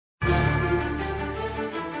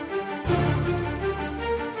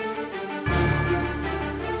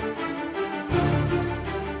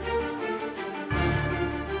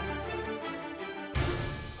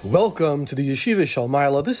Welcome to the Yeshiva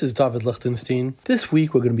Shalmaila. This is David Lichtenstein. This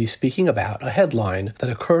week we're going to be speaking about a headline that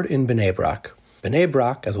occurred in Bnei Brak. Bnei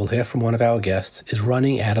Brak, as we'll hear from one of our guests, is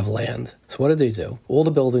running out of land. So what did they do? All the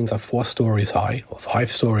buildings are 4 stories high, or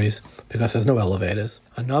 5 stories, because there's no elevators.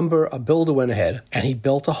 A builder went ahead, and he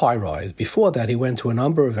built a high-rise. Before that, he went to a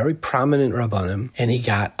number of very prominent rabbanim, and he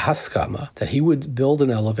got haskama, that he would build an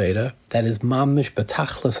elevator that is mamish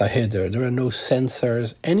betachlis ahider. There are no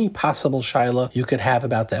sensors, any possible shaila you could have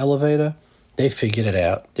about the elevator. They figured it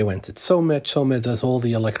out. They went to Tzomet. Tzomet does all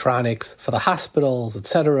the electronics for the hospitals,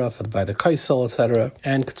 etc., by the Kaisel, etc.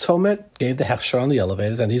 And Tzomet gave the hechsher on the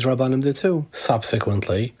elevators, and these Rabbanim did too.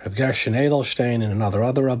 Subsequently, Reb Gershon Edelstein and other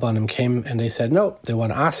Rabbanim came and they said, no, they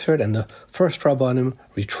want to answer it, and the first Rabbanim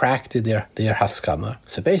retracted their haskama.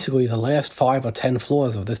 So basically, the last 5 or 10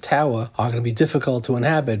 floors of this tower are going to be difficult to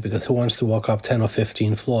inhabit because who wants to walk up 10 or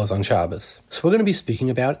 15 floors on Shabbos? So we're going to be speaking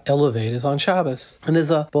about elevators on Shabbos. And there's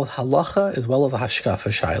both halacha as well as a hashkafa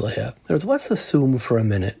shaila here. Let's assume for a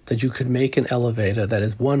minute that you could make an elevator that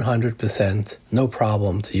is 100% no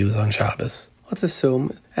problem to use on Shabbos. Let's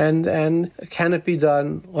assume, and can it be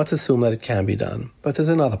done? Let's assume that it can be done. But there's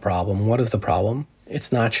another problem. What is the problem?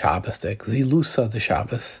 It's not Shabbosdik. Zilusa the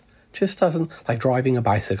Shabbos. Just doesn't, like driving a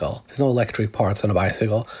bicycle. There's no electric parts on a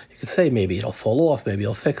bicycle. You could say maybe it'll fall off, maybe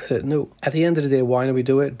you'll fix it. No. At the end of the day, why do we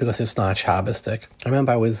do it? Because it's not Shabbosdik. I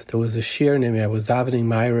remember there was a shiur near me. I was davening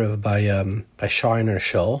Ma'ariv by Shiner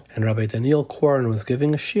Shul, and Rabbi Daniel Koren was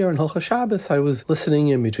giving a shiur in Hilchos Shabbos. I was listening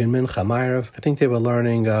in between Mincha Ma'ariv. I think they were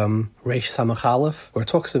learning Reish Samach Aleph, where it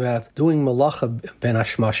talks about doing malacha ben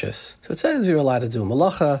hashmashes. So it says you're allowed to do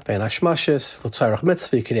malacha ben hashmashes for tzarech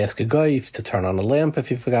mitzvah. You could ask a guy to turn on a lamp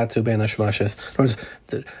if you forgot to ben hashmashes. In other words,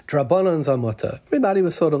 the drabanan zamutta. Everybody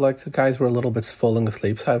was sort of like, the guys were a little bit falling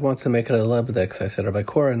asleep, so I wanted to make it a little bit. So I said, Rabbi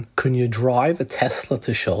Koren, can you drive a Tesla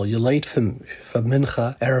to shul? You're late for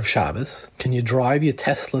Mincha Erev Shabbos. Can you drive your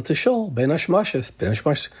Tesla to shul? Ben hashmashes. Ben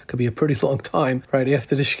hashmashes could be a pretty long time right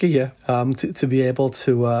after the shkia to be able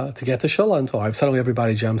to get to shul on time. Suddenly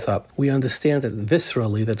everybody jumps up. We understand that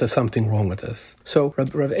viscerally that there's something wrong with this. So Rav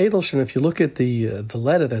Edelstein, if you look at the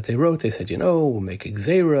letter that they wrote, they said, we'll make a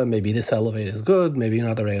gzeira. Maybe this elevator is good. Maybe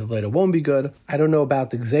another elevator won't be good. I don't know about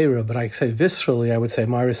the gzeira, but I say viscerally, I would say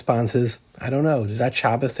my response is, I don't know. Does that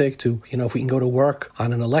Shabbos take to, if we can go to work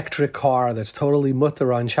on an electric car that's totally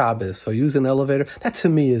mutter on Shabbos, so use an elevator? That to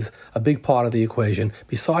me is a big part of the equation.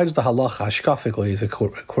 Besides the halacha, hashkafically, is it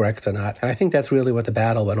correct or not? And I think that's really what the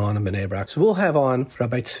battle went on in Bnei Brak. So we'll have on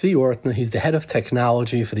Rabbi Tzvi Ortner. He's the head of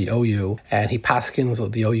technology for the OU, and he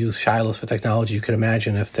paskins the OU's shilas for technology. You can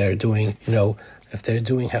imagine if they're doing, if they're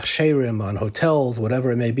doing hechsherim on hotels,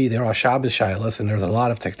 whatever it may be, there are Shabbos shilas, and there's a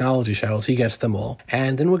lot of technology shilas. He gets them all.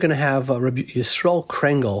 And then we're going to have Rabbi Yisrael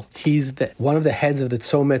Krengel. He's one of the heads of the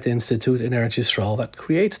Tzomet Institute in Eretz Yisrael that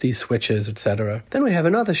creates these switches, etc. Then we have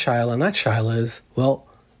another shilah, and that shilah is,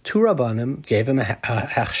 2 Rabbanim gave him a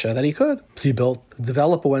hechsher that he could. So the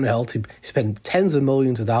developer went out, he spent tens of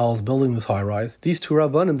millions of dollars building this high-rise. These 2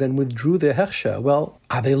 Rabbanim then withdrew their hechsher. Well,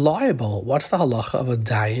 are they liable? What's the halacha of a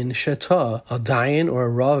dayan shetah? A dayan or a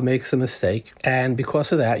rav makes a mistake, and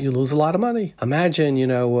because of that, you lose a lot of money. Imagine,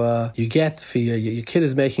 you get, for your kid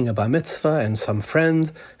is making a bar mitzvah, and some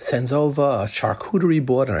friend sends over a charcuterie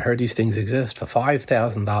board, and I heard these things exist, for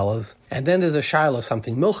 $5,000. And then there's a shaila,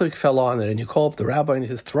 something milchik fell on it, and you call up the rabbi and he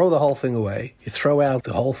says, throw the whole thing away. You throw out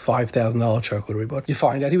the whole $5,000 charcuterie board. You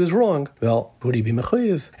find out he was wrong. Well, would he be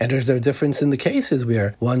mechuyev? And there's a difference in the cases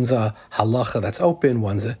where one's a halacha that's open,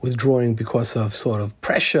 one's a withdrawing because of sort of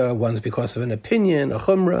pressure, one's because of an opinion, a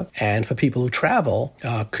chumrah. And for people who travel,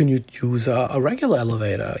 can you use a regular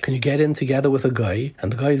elevator? Can you get in together with a guy,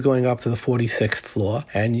 and the guy's going up to the 46th floor,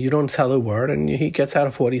 and you don't tell a word, and he gets out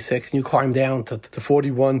of 46, and you climb down to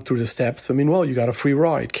 41 through the steps. I mean, you got a free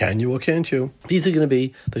ride. Can you or can't you? These are going to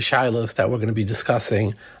be the shilas that we're going to be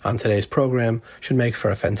discussing on today's program. Should make for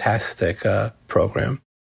a fantastic program.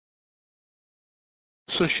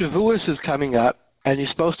 So Shavuos is coming up, and you're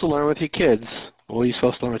supposed to learn with your kids, or you're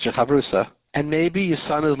supposed to learn with your chavrusa. And maybe your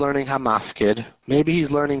son is learning Hamafkid. Maybe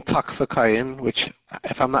he's learning Tak V'Kayin, which,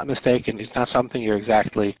 if I'm not mistaken, is not something you're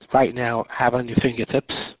exactly right now have on your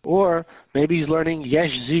fingertips. Or maybe he's learning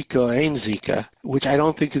Yesh Zika or Ein Zika, which I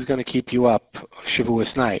don't think is going to keep you up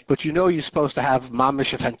Shavuos night. But you're supposed to have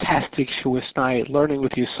mamish a fantastic Shavuos night, learning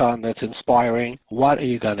with your son that's inspiring. What are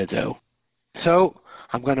you going to do? So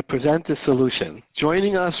I'm going to present a solution.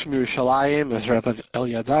 Joining us from Yerushalayim is Rabbi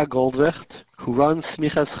Eliada Goldwicht, who runs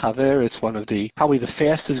Smichas Chaver. It's one of probably the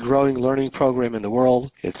fastest growing learning program in the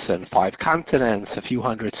world. It's in 5 continents, a few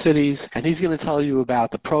hundred cities, and he's going to tell you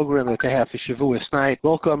about the program that they have for Shavuos night.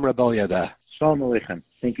 Welcome, Rabbi Eliada. Shalom Aleichem.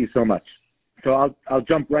 Thank you so much. So I'll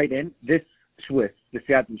jump right in. This Shavuos, the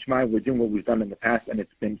Siyat Shema, we're doing what we've done in the past, and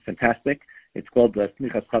it's been fantastic. It's called the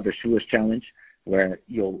Smichas Chaver Shavuos Challenge, where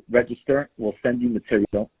you'll register. We'll send you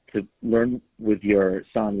material to learn with your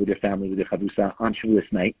son, with your family, with your chavrusa on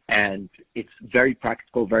Shavuos night. And it's very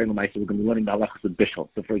practical, very lemaisa. We're going to be learning the halachas of bishul.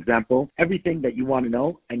 So, for example, everything that you want to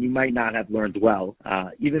know and you might not have learned well,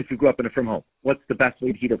 even if you grew up in a firm home. What's the best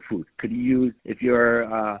way to heat up food? Could you use, if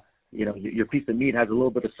you're your piece of meat has a little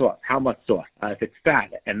bit of sauce. How much sauce? If it's fat,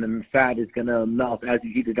 and then the fat is going to melt as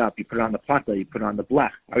you heat it up. You put it on the plata, you put it on the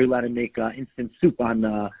blech. Are you allowed to make instant soup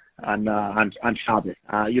on Shabbos?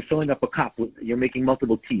 You're filling up a cup. You're making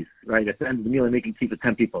multiple teas, right? At the end of the meal, you're making tea for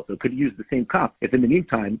 10 people. So could you use the same cup? If in the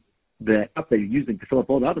meantime, the cup that you're using to fill up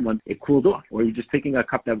all the other ones, it cooled off, or you're just taking a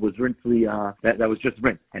cup that was that was just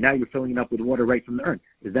rinsed, and now you're filling it up with water right from the urn.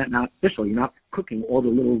 Is that not official? You're not cooking all the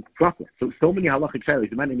little droplets. So many halachic shaylos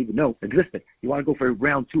you might not even know existed. You want to go for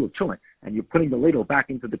round 2 of chulent, and you're putting the ladle back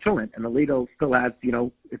into the chulent, and the ladle still has,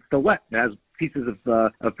 it's still wet. It has pieces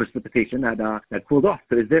of precipitation that cooled off.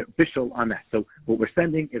 So is there bishul on that? So what we're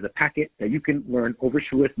sending is a packet that you can learn over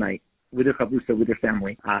Shavuos night with your chavrusa, with your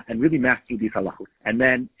family, and really master these halachos. And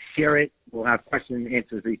then share it. We'll have question and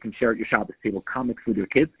answers that you can share at your Shabbos table, comics with your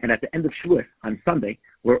kids. And at the end of Shavuos, on Sunday,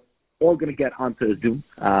 we're all going to get onto Zoom,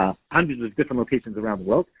 hundreds of different locations around the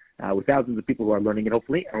world, with thousands of people who are learning it,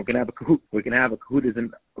 hopefully. And we're going to have a Kahoot. We're going to have a Kahoot as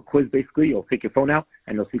in a quiz, basically. You'll take your phone out,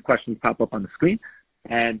 and you'll see questions pop up on the screen,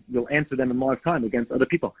 and you'll answer them in live time against other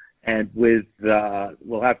people. And we'll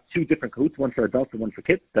have 2 different Kahoots, one for adults and one for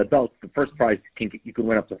kids. The adults, the first prize you can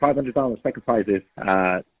win up to $500. Second prize is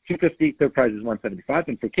 $250. Third prize is $175.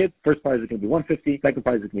 And for kids, first prize is going to be $150. Second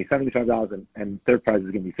prize is going to be $75, and third prize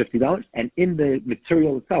is going to be $50. And in the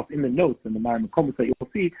material itself, in the notes, in the Mara Makomos that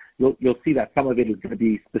you'll see that some of it is going to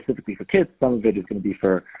be specifically for kids. Some of it is going to be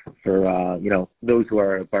for those who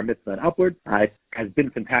are bar mitzvah and upward. It has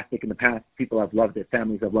been fantastic in the past. People have loved it.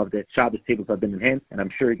 Families have loved it. Shabbos tables have been enhanced, and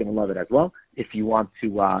I'm sure you're going to love it as well. If you want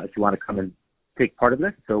to come and take part of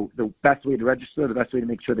this, so the best way to register, the best way to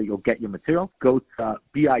make sure that you'll get your material, go to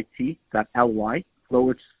bit.ly/SCP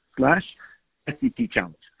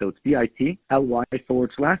challenge. So it's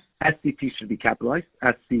bit.ly/SCP should be capitalized,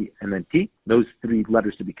 SC and then T. Those 3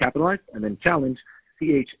 letters should be capitalized, and then challenge,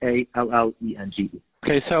 CHALLENGE.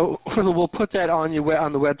 Okay, so we'll put that on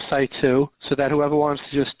the website too, so that whoever wants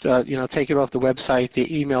to just take it off the website,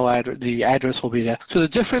 the address will be there. So the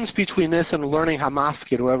difference between this and learning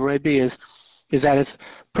Hamafkid, whoever it may be, is that it's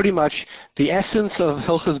pretty much the essence of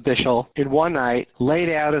Hilchas Bishul in one night, laid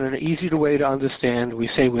out in an easy way to understand. We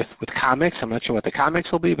say with comics. I'm not sure what the comics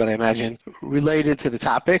will be, but I imagine related to the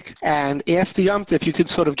topic. And after Yom Tov, you can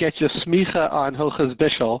sort of get your smicha on Hilchas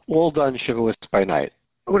Bishul, all done Shavuos by night.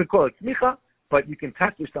 I wouldn't call it smicha, but you can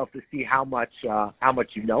test yourself to see how much you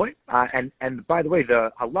know it. And by the way, the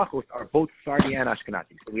halachos are both Sephardi and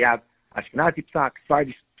Ashkenazi. So we have Ashkenazi psak,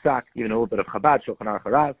 Sephardi psak, even a little bit of Chabad, Shulchan Aruch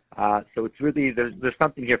Harav. So it's really there's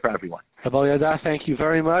something here for everyone. Abel Yada, thank you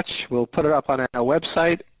very much. We'll put it up on our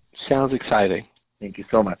website. Sounds exciting. Thank you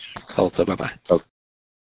so much. Bye-bye. Okay.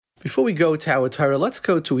 Before we go to our Torah,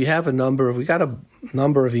 we got a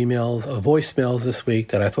number of emails, voicemails this week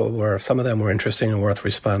that I thought some of them were interesting and worth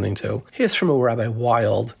responding to. Here's from a Rabbi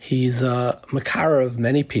Wild. He's a makar of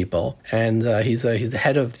many people, and he's the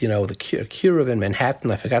head of, the Kiruv in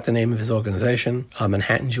Manhattan. I forgot the name of his organization,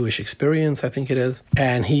 Manhattan Jewish Experience, I think it is.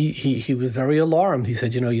 And he was very alarmed. He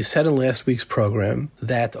said, you said in last week's program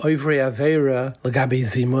that Oivrei Aveira Lagabe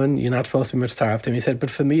Zimun, you're not supposed to be mitzvah. He said,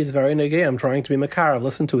 but for me it's very negay. I'm trying to be makar. I've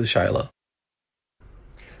listened to his Shaila.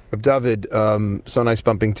 Reb David, so nice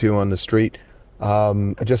bumping to you on the street.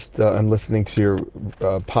 I'm listening to your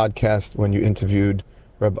podcast when you interviewed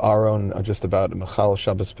Reb Aaron just about Machal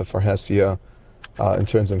Shabbos Befarhesia in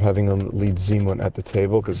terms of having them lead Zimun at the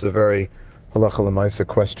table, because it's a very halacha l'maisa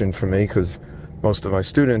question for me, because most of my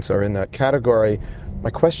students are in that category. My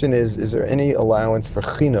question is there any allowance for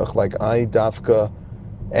chinuch, like I dafka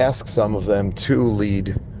ask some of them to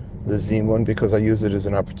lead the Zimun because I use it as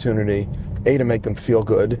an opportunity, A, to make them feel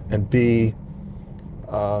good, and B,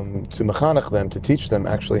 to mechanech them, to teach them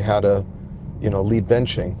actually how to, lead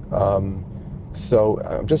benching. So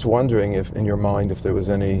I'm just wondering if, in your mind, if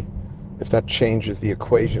that changes the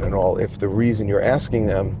equation at all, if the reason you're asking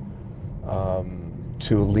them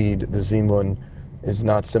to lead the Zimun is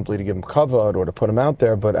not simply to give them kavod or to put them out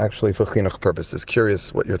there, but actually for chinuch purposes.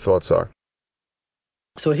 Curious what your thoughts are.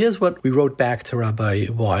 So here's what we wrote back to Rabbi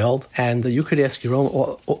Wild, and you could ask your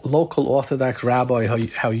own local Orthodox rabbi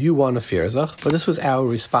how you want to fearzach, but this was our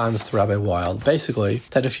response to Rabbi Wild. Basically,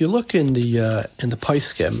 that if you look in the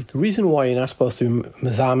Paiskim, the reason why you're not supposed to be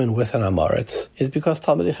mezamin with an amoritz is because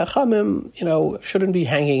Talmidei Chachamim, shouldn't be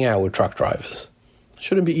hanging out with truck drivers.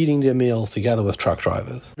 Shouldn't be eating their meals together with truck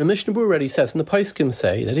drivers. The Mishnah Berurah already says, and the Paiskim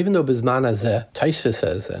say, that even though Bizman Hazeh, Taisva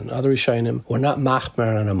says, and other Rishonim, we're not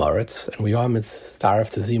machmer and amoritz, and we are mitzaref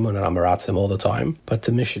to zimun and amaratzim all the time, but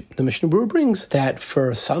the Mishnah Berurah brings that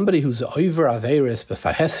for somebody who's over averis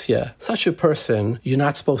b'fahesya, such a person you're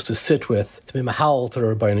not supposed to sit with, to be mahal to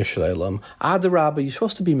the Rabbeinu Shalom. Adarabba, you're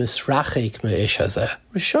supposed to be misrachik me'ish hazeh.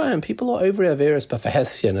 Rishonim, people are over averis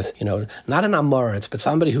b'fahesya, not an amoritz, but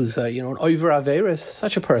somebody who's, an over averis.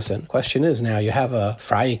 Such a person. Question is now, you have a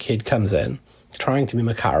Freie kid comes in, he's trying to be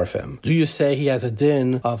Makarif him. Do you say he has a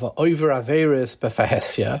din of over Averis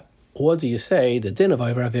b'fahesya? Or do you say the din of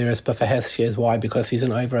over Averis b'fahesya is why? Because he's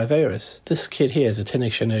an over Averis. This kid here is a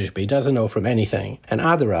Tinnik Shanishbi. He doesn't know from anything. And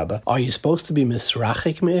Adarabba, are you supposed to be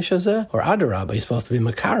Misrachik me'ish hazeh? Or Adarabba, you're supposed to be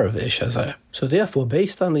Makarav ish hazeh? So therefore,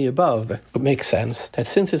 based on the above, it makes sense that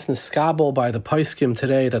since it's niskabel by the Paiskim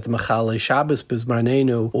today that the Mechalei Shabbos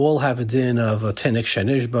Bizmarnenu all have a din of a Tinnik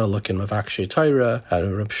Shanishba, look in Mavakshei Torah,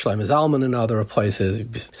 Reb Shlomo Zalman and other places,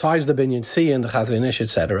 besides the Binyan Si and the Chazon Ish,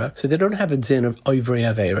 etc. So they don't have a din of Oivri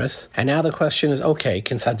Averis. And now the question is, okay,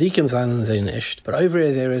 can Tzadikim zanen ze nisht, but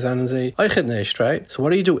Oivri Averis zanen ze oichet nisht, right? So what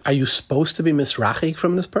do you do? Are you supposed to be misrachik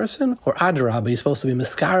from this person? Or Adarabba, are you supposed to be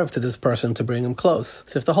miskarav to this person to bring him close?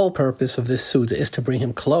 So if the whole purpose of this Suda is to bring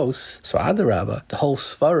him close, so Adarabba, the whole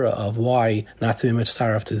svara of why not to be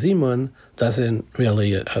mitzaref to Zimun doesn't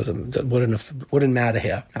really, wouldn't matter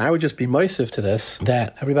here. And I would just be moisif to this,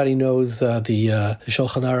 that everybody knows the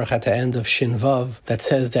Shulchan Aruch at the end of Shin Vav that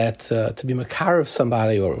says that to be makar of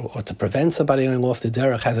somebody or to prevent somebody going off the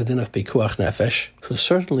derech has a din of pikuach nefesh. So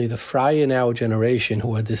certainly the fry in our generation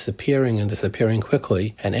who are disappearing and disappearing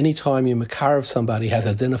quickly, and any time you makar of somebody has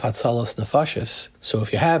a din of hatzalas nefashis. So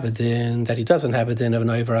if you have a din that he doesn't have a din of an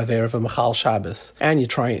over aver of a machal Shabbos, and you're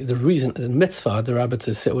trying, the reason, the mitzvah, the rabbi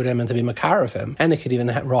to sit with him and to be makar of him, and it could even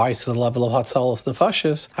rise to the level of hatzalas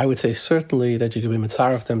nefashis, I would say certainly that you could be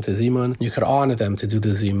mitzar of them to zimun. You could honor them to do the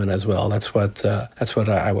zimun as well. That's what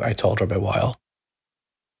I told Rabbi Weil.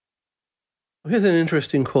 Here's an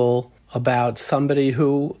interesting call about somebody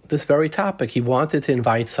who, this very topic, he wanted to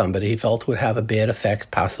invite somebody he felt would have a bad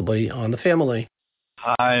effect possibly on the family.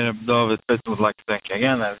 Hi, David. I would like to thank you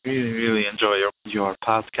again. I really, really enjoy your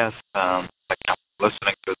podcast. I'm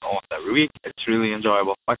listening to it almost every week. It's really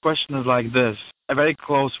enjoyable. My question is like this. A very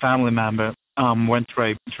close family member went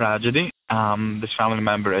through a tragedy. This family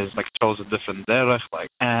member is chose a different derech,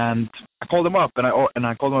 and I called him up and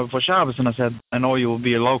I called him up for Shabbos and I said, I know you will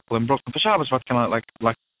be local in Brooklyn for Shabbos. What can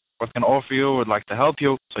what can I offer you? Would like to help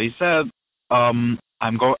you. So he said,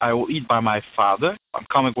 I will eat by my father. I'm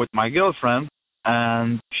coming with my girlfriend,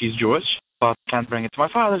 and she's Jewish, but can't bring it to my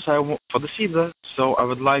father, so for the Seder. So I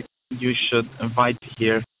would like you should invite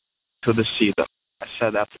here to the Seder. I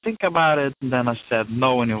said I have to think about it, and then I said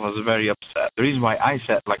no, and he was very upset. The reason why I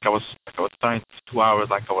said I was starting 2 hours,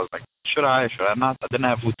 I was like, should I not? I didn't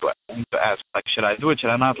have who to ask. Should I do it?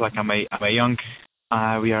 Should I not? We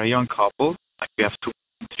are a young couple. We have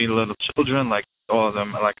 3 little children. All of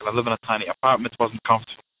them. I live in a tiny apartment. It wasn't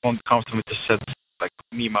comfortable to sit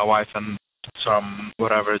me, my wife, and some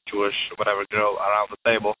Jewish girl around the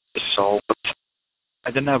table. So I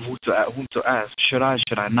didn't have who to ask. Should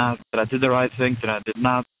I not? Did I do the right thing? Did I did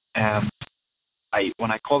not? And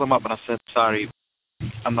when I called him up and I said, sorry,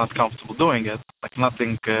 I'm not comfortable doing it.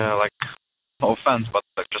 Nothing, no offense, but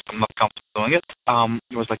just I'm not comfortable doing it.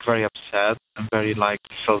 He was very upset and very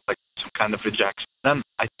felt some kind of rejection. Then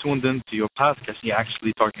I tuned into your podcast. You're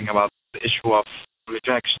actually talking about the issue of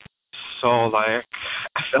rejection. So I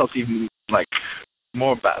felt even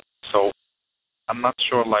more bad. So I'm not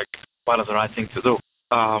sure what is the right thing to do.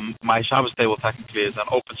 My Shabbos table technically is an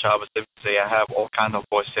open Shabbos table. Say I have all kinds of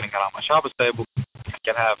boys sitting around my Shabbos table. I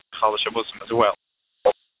can have Chal Shabbosim as well.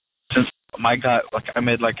 Since I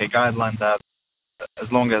made a guideline that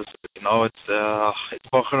as long as it's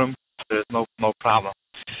Bochurim, there's no problem.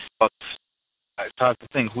 But I started to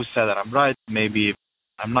think, who said that I'm right? Maybe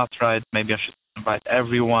I'm not right. Maybe I should invite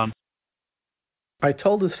everyone. I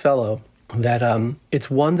told this fellow that it's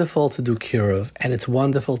wonderful to do kiruv and it's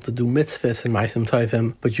wonderful to do mitzvahs and ma'asim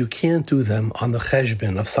tovim, but you can't do them on the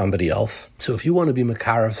cheshbon of somebody else. So if you want to be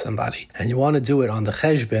makar of somebody and you want to do it on the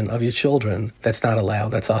cheshbon of your children, that's not allowed.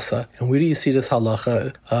 That's asa. And where do you see this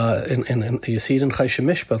halacha? You see it in Choshen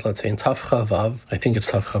Mishpat, let's say in Tav Chavav. I think it's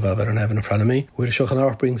Tav Chavav. I don't have it in front of me. Where the Shulchan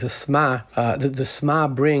Aruch brings a sma. The sma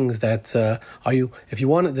brings that if you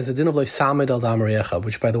want it, there's a din of like samid al damariecha,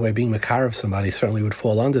 which by the way, being makar of somebody certainly would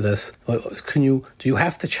fall under this. Do you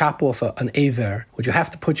have to chop off an aver? Would you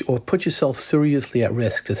have to put yourself seriously at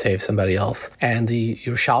risk to save somebody else? And the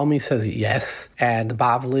Yerushalmi says yes, and the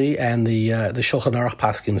Bavli and the Shulchan Aruch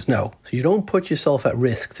paskins no. So you don't put yourself at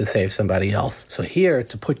risk to save somebody else. So here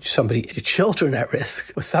to put your children at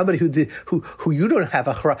risk, or somebody who you don't have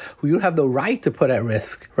the right to put at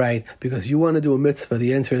risk, right? Because you want to do a mitzvah.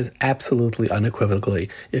 The answer is absolutely unequivocally.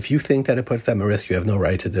 If you think that it puts them at risk, you have no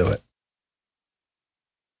right to do it.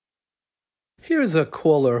 Here's a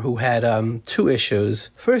caller who had two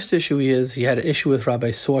issues. First issue he had an issue with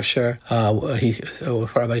Rabbi Sorsher.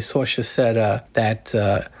 Rabbi Sorsher said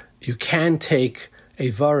that you can take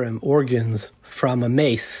organs from a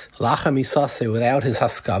mace, lacha misase, without his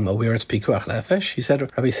haskama, where it's pikuach nefesh.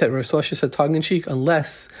 Rabbi Sorsher said tongue in cheek,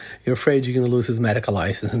 unless you're afraid you're going to lose his medical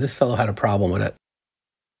license. And this fellow had a problem with it.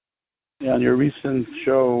 Yeah, on your recent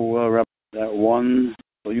show, Rabbi, that one,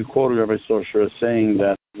 you quoted Rabbi Sorsher as saying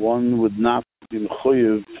that one would not be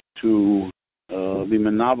mechuyev to be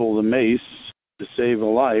menabel the mace to save a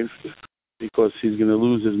life because he's going to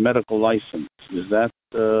lose his medical license. Is that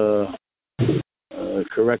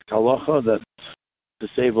correct halacha, that to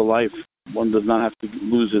save a life one does not have to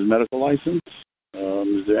lose his medical license?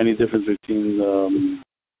 Is there any difference between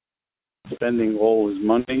spending all his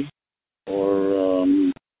money or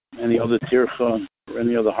any other tircha or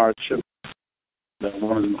any other hardship that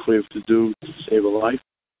one is mechuyev to do to save a life?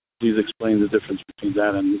 Please explain the difference between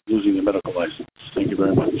that and losing a medical license. Thank you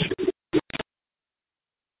very much.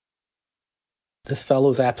 This fellow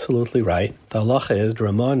is absolutely right. The halacha is,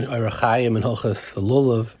 Ramon Arachayim and Hilchos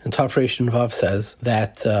Lulav and Tafresh and Vav says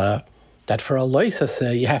that for a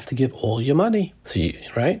loisa you have to give all your money. So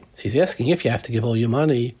right? So he's asking, if you have to give all your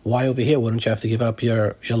money, why over here wouldn't you have to give up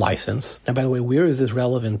your license? Now, by the way, where is this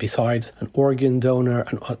relevant besides an organ donor,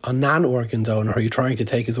 a non-organ donor? Are you trying to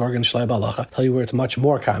take his organ shlei balacha? Tell you where it's much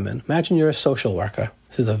more common. Imagine you're a social worker.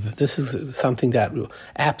 This is something that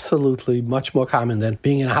absolutely much more common than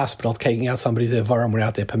being in a hospital taking out somebody's ivarim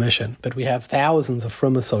without their permission. But we have thousands of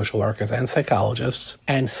frumma social workers and psychologists,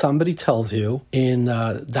 and somebody tells you in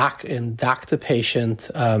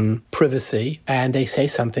doctor-patient privacy, and they say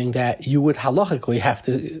something that you would halachically have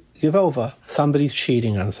to give over. Somebody's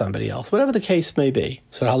cheating on somebody else, whatever the case may be.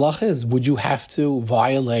 So the halacha is, would you have to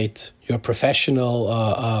violate your professional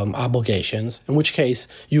obligations, in which case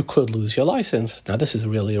you could lose your license? Now, this is a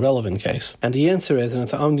really irrelevant case. And the answer is, and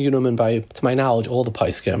it's on Yunim, to my knowledge, all the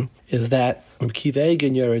Paiskim, is that Kiveg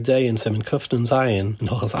in Yeridei and Semin Kufnun Zayin and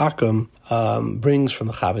Hilchos Akum brings from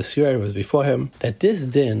the Chavos Shiur, was before him, that this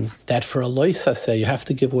din, that for a loisaseh you have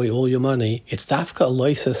to give away all your money, it's dafka a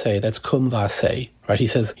loisaseh that's kum vaseh. Right? He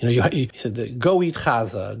says, he said, go eat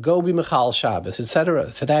chaza, go be mechal Shabbos,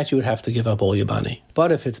 etc. For that you would have to give up all your money.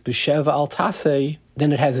 But if it's b'sheva al taseh,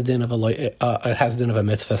 then it has a din of a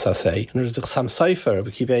mitzvah saseh. And there's some cipher,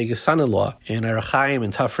 b'kivei son-in-law in Arachayim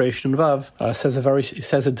and Tafresh and Vav says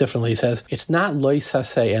it differently. He says it's not loy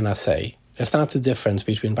saseh and aseh. That's not the difference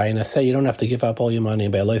between by an aseh you don't have to give up all your money,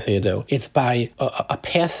 and by a loiseh you do. It's by a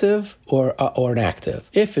passive or an active.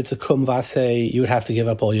 If it's a kum vaseh, you would have to give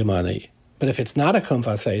up all your money. But if it's not a kum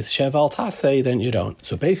vaseh, it's sheval taseh, then you don't.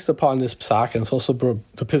 So based upon this psak, and it's also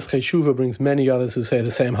the Piskei Shuva brings many others who say the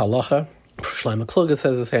same halacha. Shlomo Kluger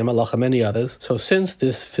says the same halacha, many others. So since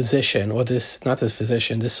this physician, or this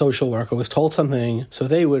social worker was told something, so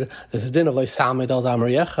there's a din of leisamid al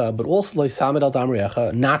damriyecha, but also leisamid al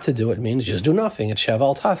damriyecha, not to do it means just do nothing. It's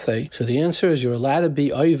sheval taseh. So the answer is you're allowed to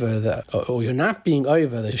be over or you're not being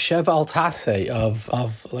over the sheval taseh of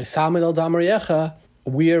leisamid al damriyecha,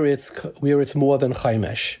 where it's more than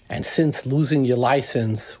chaimesh. And since losing your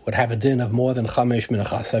license would have a din of more than chamesh min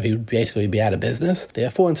achasav, he would basically be out of business.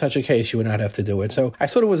 Therefore, in such a case, you would not have to do it. So I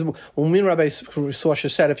sort of was, when me and Rabbi Sorsher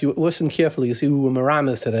said, if you listen carefully, you see we were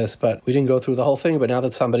meramis to this, but we didn't go through the whole thing. But now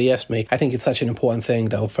that somebody asked me, I think it's such an important thing,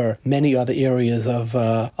 though, for many other areas of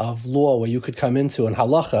law where you could come into, and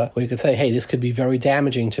halacha, where you could say, hey, this could be very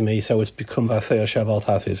damaging to me, so it's become vasei or shaval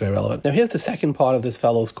tasi is very relevant. Now, here's the second part of this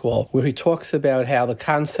fellow's call, where he talks about how the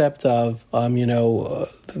concept of, the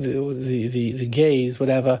gays,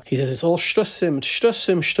 whatever, he says it's all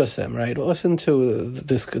shtusim, right? Listen to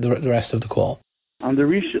the rest of the call. On the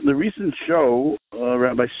recent show,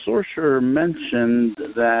 Rabbi Sorsher mentioned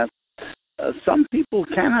that some people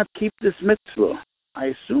cannot keep this mitzvah.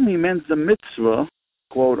 I assume he meant the mitzvah,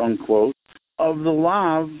 quote unquote, of the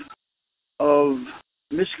lav of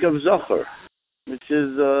Mishkav Zocher, which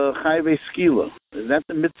is Chayve Skila. Is that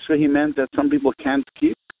the mitzvah he meant that some people can't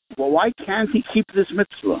keep? Well, why can't he keep this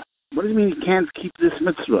mitzvah? What does it mean he can't keep this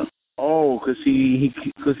mitzvah? Oh, because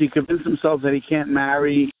he convinced himself that he can't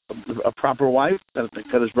marry a proper wife that the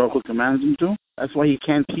Kadosh Baruch Hu commands him to. That's why he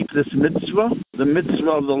can't keep this mitzvah, the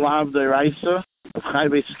mitzvah of the Lav Deraisa of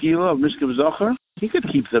Chayve Skila of Mishkav Zocher. He could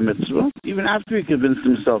keep the mitzvah even after he convinced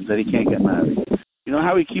himself that he can't get married. You know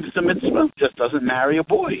how he keeps the mitzvah? Just doesn't marry a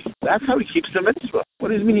boy. That's how he keeps the mitzvah. What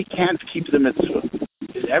does it mean he can't keep the mitzvah?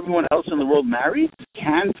 Is everyone else in the world married?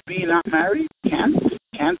 Can't be not married? Can't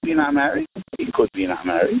be not married? He could be not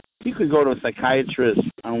married. He could go to a psychiatrist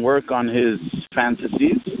and work on his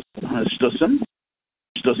fantasies, on his shtussim.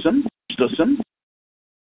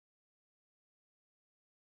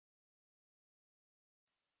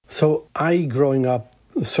 So I, growing up,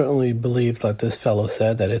 certainly believed, like this fellow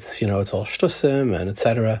said, that it's all shtussim and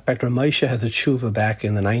etc. In fact, Ramosha has a tshuva back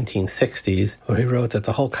in the 1960s where he wrote that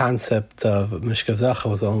the whole concept of Mishkav Zacha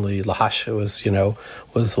was only lahash, was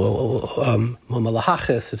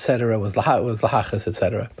malachis, etc. was lahachis,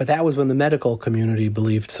 etc. But that was when the medical community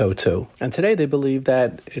believed so too. And today they believe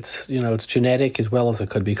that it's genetic as well as it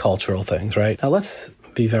could be cultural things, right? Now let's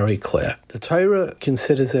be very clear. The Torah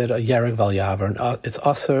considers it a Yereg Val Yaver, and it's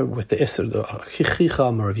Asa with the Isser, the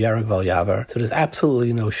Chichicham of Yereg Val Yaver. So there's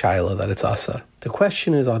absolutely no shaila that it's Asa. The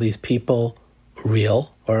question is, are these people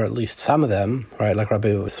real? Or at least some of them, right? Like Rabbi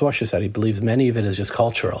Sorsher said, he believes many of it is just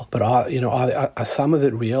cultural. But are some of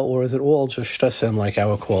it real, or is it all just shtussim, like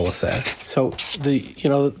our Koala said? So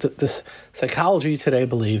this psychology today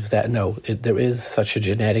believes that no, there is such a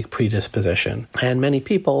genetic predisposition, and many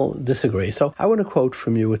people disagree. So I want to quote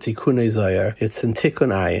from you with Tikunei Zohar. It's in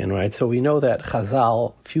Tikkun Ayin, right? So we know that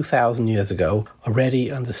Chazal, a few thousand years ago,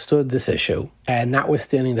 already understood this issue, and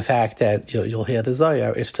notwithstanding the fact that you'll hear the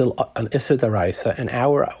Zohar, it's still an Issa Daraisa, and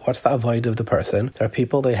what's the avoid of the person? There are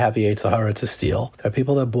people, they have the Yetzer Hara to steal. There are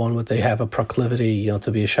people that are born they have a proclivity,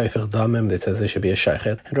 to be a shayfech damim that says they should be a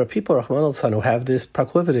shaychet. And there are people, Rahman al-San, who have this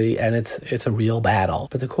proclivity, and it's a real battle.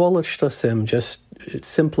 But to call it shtusim it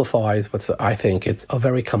simplifies I think it's a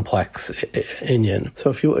very complex inyan.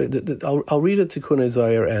 So if I'll read it to Tikunei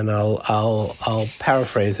Zohar, and I'll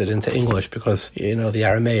paraphrase it into English because the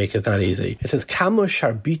Aramaic is not easy. It says Kama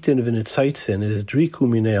sharbitin v'nitzaitzin is driku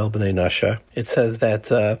minel b'nei nasha. It says that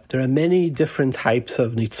there are many different types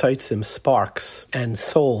of nitzaitzim, sparks and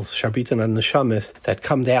souls, sharbitin and neshamis, that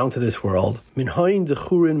come down to this world. Minhain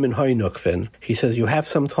dechurin minhain nukvin. He says you have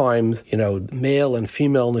sometimes male and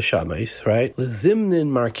female neshamis, right?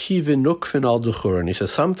 Zimnin markivin nukvin al dechurin. He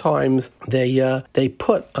says sometimes they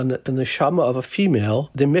put a neshama of a female,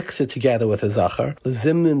 they mix it together with a zachar.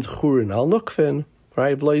 Zimnin dechurin al nukvin.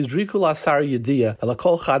 Right? He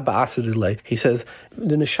says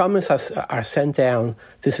the neshamas are sent down,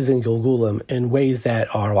 this is in Gilgulim, in ways that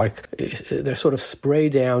are they're sort of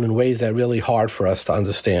sprayed down in ways that are really hard for us to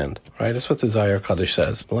understand. Right? That's what the Zohar Kaddish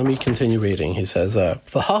says. Let me continue reading. He says, he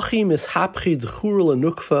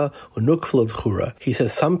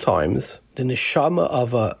says sometimes the neshama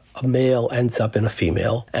of a male ends up in a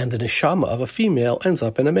female, and the neshama of a female ends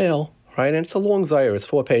up in a male. Right, and it's a long Zohar. It's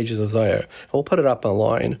 4 pages of Zohar. We'll put it up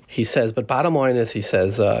online. He says, but bottom line is, he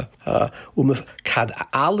says, kad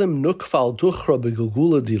alim nukval duchra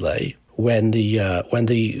begulgula delay. When the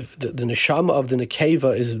neshama of the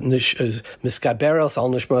nekeva is miskaberes al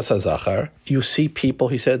nishmas hazachar, you see people,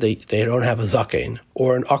 he said, they don't have a zaken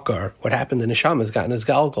or an akar. What happened? The neshama has gotten his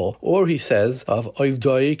galgal. Or he says of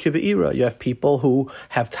oivdoi kibeira, you have people who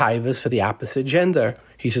have taivas for the opposite gender.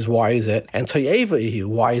 He says, why is it? And Toyeva,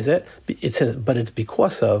 why is it? It says, but it's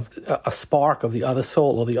because of a spark of the other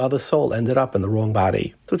soul, or the other soul ended up in the wrong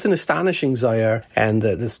body. So it's an astonishing Zohar, and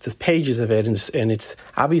there's pages of it, and it's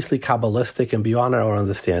obviously Kabbalistic and beyond our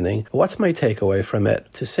understanding. What's my takeaway from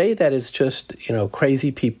it? To say that it's just,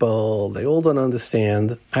 crazy people, they all don't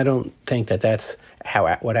understand, I don't think that's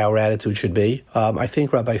what our attitude should be. I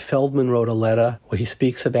think Rabbi Feldman wrote a letter where he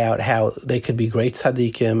speaks about how they could be great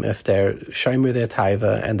tzaddikim if they're shomer their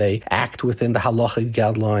taiva and they act within the halachic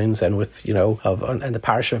guidelines and with and the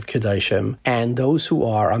parasha of Kedoshim. And those who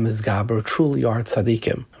are a mizgaber truly are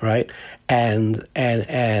tzaddikim, right? And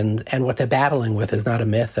what they're battling with is not a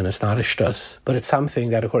myth and it's not a shtus, but it's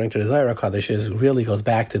something that, according to the Zohar Kodesh, really goes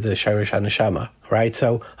back to the Shirish HaNeshama, right?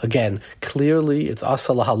 So again, clearly it's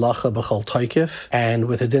Asa Lahalacha B'chol Toikif and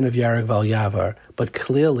with a din of Yarek Val Yavar, but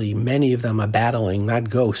clearly many of them are battling not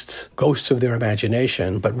ghosts of their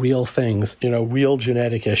imagination, but real things, real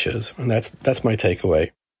genetic issues, and that's my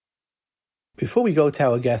takeaway. Before we go to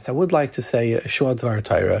our guest, I would like to say a short Dvar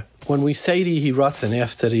Torah. When we say the Hiratzin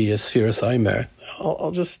after the Sfiras Omer,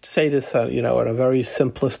 I'll just say this, at a very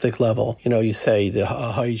simplistic level. You say the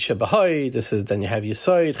Hayid Sheba Hayid, then you have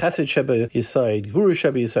Yisoid, Chesed Sheba Yisoid, Gvura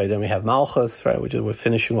Sheba Yisoid, then we have Malchus, right, we're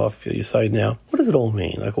finishing off Yisoid now. What does it all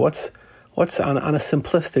mean? Like, what's on a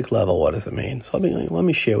simplistic level, what does it mean? So let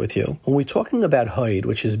me share with you. When we're talking about Hayid,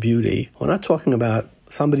 which is beauty, we're not talking about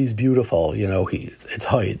somebody's beautiful, it's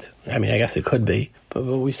Hayid. I mean, I guess it could be. But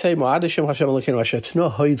we say, when you say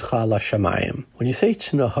Tna Hayid Chala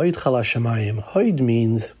Shamayim, Hayid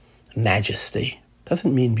means majesty. It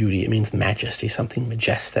doesn't mean beauty, it means majesty, something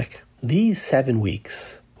majestic. These 7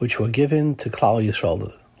 weeks, which were given to Klal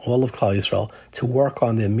Yisrael, all of Klal Yisrael, to work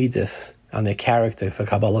on their midas, on their character for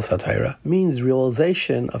Kabbalah Satira, means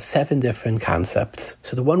realization of 7 different concepts.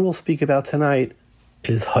 So the one we'll speak about tonight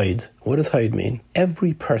is Haid. What does Haid mean?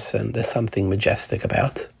 Every person there's something majestic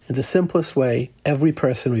about. In the simplest way, every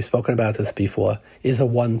person, we've spoken about this before, is a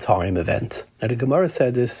one-time event. Now the Gemara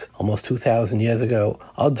said this almost 2,000 years ago.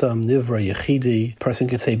 Adam Nivra Yechidi. Person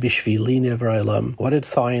could say Bishvili Nivra Elam. What did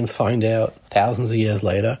science find out thousands of years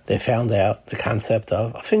later? They found out the concept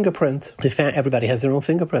of a fingerprint. They found everybody has their own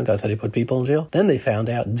fingerprint. That's how they put people in jail. Then they found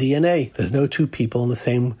out DNA. There's no 2 people in the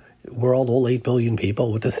same world, all 8 billion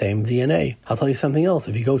people with the same DNA. I'll tell you something else.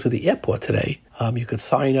 If you go to the airport today, you could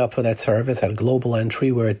sign up for that service at Global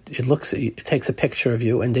Entry where it takes a picture of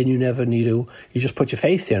you and then you never need to, you just put your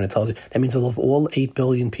face there and it tells you. That means of all 8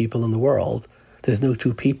 billion people in the world, there's no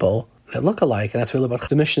 2 people that look alike, and that's really what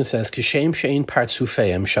the Mishnah says. Kishem shein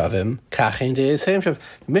partsufeim shavim kachein de'eseim shav.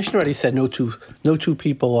 The Mishnah already said no two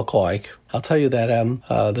people look alike. I'll tell you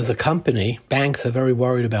that there's a company. Banks are very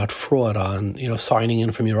worried about fraud on signing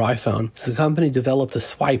in from your iPhone. There's a company developed a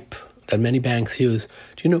swipe that many banks use.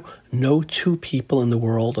 Do you know no 2 people in the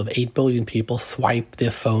world of 8 billion people swipe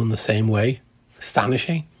their phone the same way?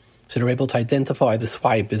 Astonishing. So they're able to identify the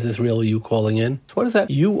swipe. Is this really you calling in? So what is that?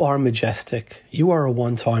 You are majestic. You are a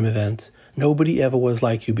one-time event. Nobody ever was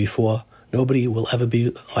like you before. Nobody will ever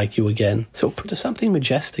be like you again. So there's something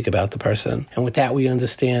majestic about the person. And with that, we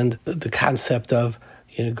understand the concept of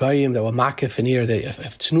Goyim that were makif in here,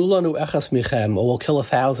 if Tnulanu echas michem, or we'll kill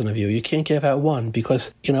 1,000 of you, you can't give out one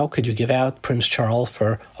because, could you give out Prince Charles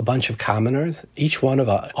for a bunch of commoners? Each one of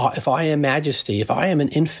us, if I am majesty, if I am an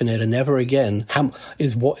infinite and never again,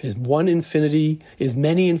 is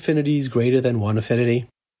many infinities greater than one infinity?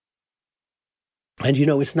 And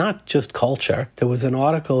it's not just culture. There was an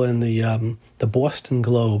article in the Boston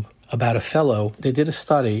Globe about a fellow. They did a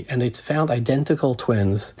study and they found identical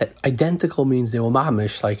twins. That identical means they were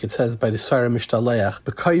mamish, like it says by the Sarah Mishtaleach,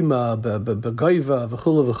 B'kaima, B'goiva,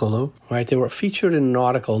 V'chulu V'chulu. Right? They were featured in an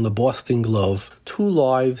article in the Boston Globe. 2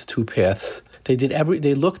 lives, 2 paths. They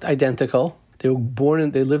looked identical. They were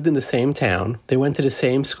born they lived in the same town. They went to the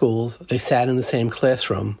same schools. They sat in the same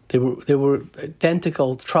classroom. They were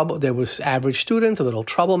identical. They were average students, a little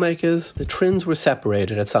troublemakers. The twins were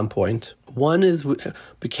separated at some point. One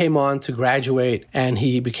became on to graduate, and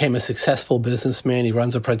he became a successful businessman. He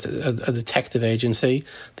runs a detective agency.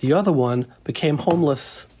 The other one became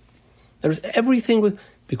homeless. There's everything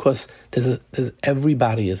because there's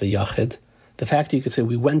everybody is a yachid. The fact that you could say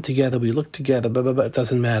we went together, we looked together, blah, blah, blah, it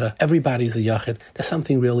doesn't matter. Everybody's a yachid. There's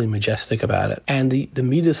something really majestic about it. And the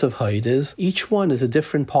midas of Haid is, each one is a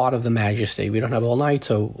different part of the majesty. We don't have all night,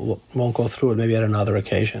 so we won't go through it, maybe at another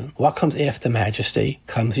occasion. What comes after majesty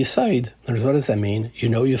comes Yisaid. What does that mean?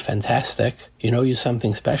 You're fantastic. You're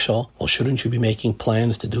something special. Well, shouldn't you be making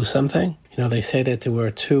plans to do something? They say that there were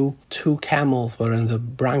two camels were in the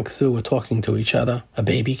Bronx Zoo were talking to each other, a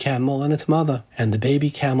baby camel and its mother. And the baby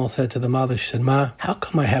camel said to the mother, she said, Ma, how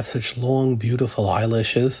come I have such long, beautiful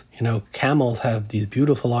eyelashes? Camels have these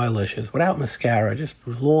beautiful eyelashes without mascara, just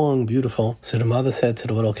long, beautiful. So the mother said to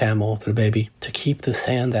the little camel, to the baby, to keep the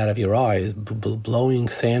sand out of your eyes, blowing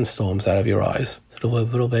sandstorms out of your eyes. So the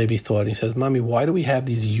little baby thought, he says, Mommy, why do we have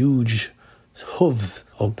these huge hooves?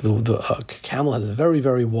 The camel has a very,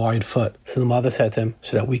 very wide foot. So the mother said to him,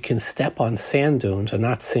 so that we can step on sand dunes and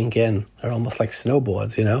not sink in. They're almost like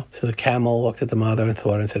snowboards, So the camel looked at the mother and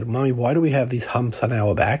thought and said, Mommy, why do we have these humps on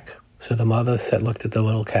our back? So the mother looked at the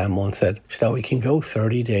little camel and said, so that we can go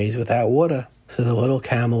 30 days without water. So the little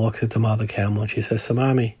camel looks at the mother camel and she says, so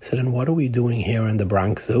Mommy, and what are we doing here in the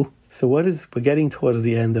Bronx Zoo? So we're getting towards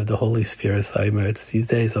the end of the Holy Sphere Seimer. It's these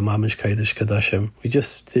days of Mamish Kaidish Kadashim. We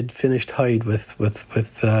just finished Haid with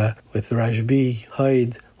Rajbi.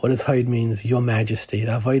 Haid. What does Haid means? Your Majesty.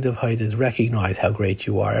 The Avodah of Haid is recognize how great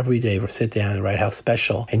you are. Every day we sit down and write how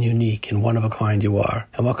special and unique and one of a kind you are.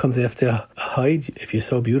 And what comes after Haid? If you're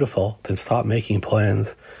so beautiful, then start making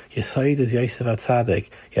plans. Yesod is Yosef HaTzadik.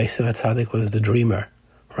 Yosef HaTzadik was the dreamer,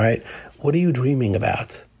 right? What are you dreaming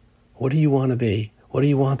about? What do you want to be? What do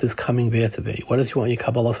you want this coming bear to be? What do you want your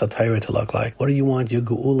Kabbalah Satira to look like? What do you want your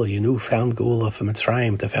Geula, your newfound Geula from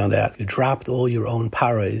Mitzrayim to find out? You dropped all your own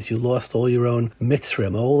paras. You lost all your own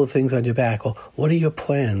mitzrim, all the things on your back. Well, what are your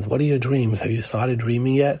plans? What are your dreams? Have you started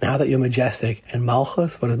dreaming yet? Now that you're majestic and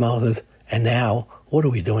Malchus, what is Malchus? And now, what are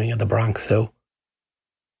we doing at the Bronx Zoo?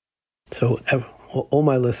 So, all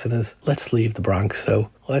my listeners, let's leave the Bronx Zoo.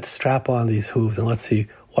 Let's strap on these hooves and let's see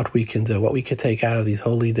what we can do, what we can take out of these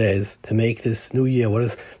holy days to make this new year. What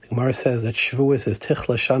is the Gemara says that Shavuos is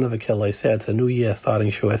Tichla Shana V'Kil. I said it's a new year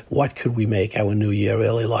starting Shavuos. What could we make our new year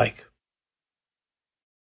really like?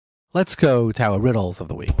 Let's go to our riddles of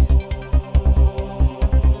the week.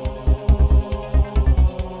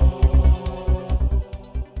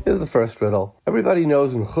 Here's the first riddle. Everybody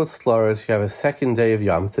knows in Chutz La'aretz you have a second day of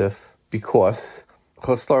Yom Tif because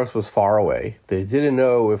Chutz La'aretz was far away. They didn't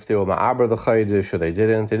know if they were Ma'aber the Chaydish or they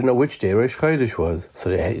didn't. They didn't know which day Rish Chaydish was. So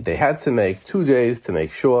they had to make 2 days to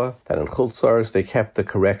make sure that in Chutz La'aretz they kept the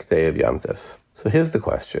correct day of Yom Tif. So here's the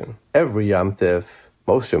question. Every Yom Tif,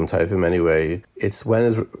 most Yom Tovim anyway, it's when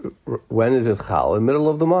is it Chal? In the middle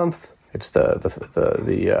of the month. It's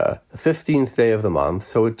the 15th day of the month,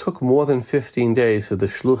 so it took more than 15 days for the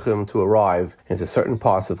shluchim to arrive into certain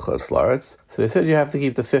parts of Chutz La'aretz. So they said you have to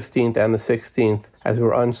keep the 15th and the 16th, as we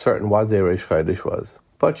were uncertain what day Rish Chodesh was.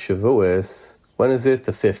 But Shavuos, when is it?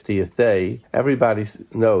 The 50th day. Everybody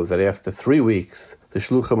knows that after 3 weeks, the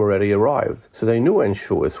shluchim already arrived. So they knew when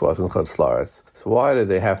Shavuos was in Chutz La'aretz. So why did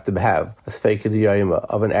they have to have a Sfeika D'Yoma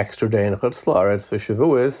of an extra day in Chutz La'aretz for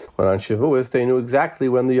Shavuos, when on Shavuos they knew exactly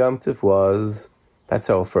when the Yom Tif was? That's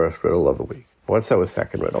our first riddle of the week. What's our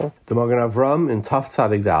second riddle? The Magen Avram in Taf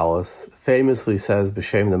Tzadik Dallas famously says,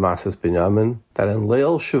 B'Shem the Masas Binyamin, that in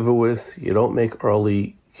Leil Shavuos you don't make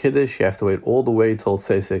early Kiddush, you have to wait all the way till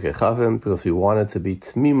Tzeisek Echavim, because we want it to be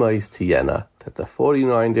Tmimais Tiyena, that the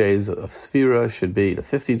 49 days of Sfira should be, the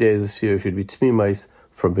 50 days of Sfira should be Tmimais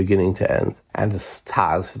from beginning to end. And the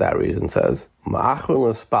Taz, for that reason, says, Ma'achron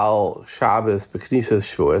l'spal Shabbos b'knisas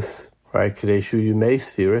Shavuos, right, Kadeshu Yumei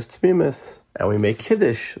Sfiras Tmimis. And we make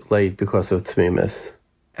Kiddush late because of Tmimis.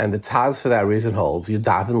 And the Taz, for that reason, holds, you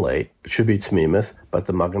daven late, it should be Tmimis, but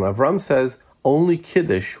the Magen Avram says, only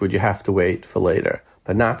Kiddush would you have to wait for later,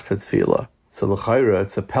 but not for Tefillah. So l'chayra,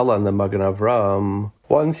 it's a pella on the Magen Avram.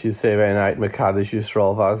 Once you say V'enait Mekadosh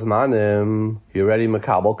Yisrael V'azmanim, you're ready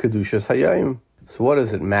Mekabel Kedushas Hayayim. So what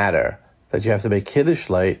does it matter that you have to make Kiddush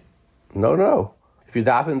late? No. If you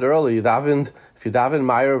davened early, if you davened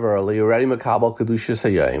Ma'ariv early, you're ready Mekabel Kedushas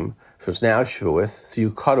Hayayim. So it's now Shavuos, so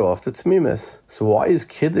you cut off the Tmimis. So why is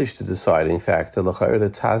Kiddush the deciding factor? L'chayra, the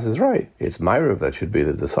Taz is right. It's Ma'ariv that should be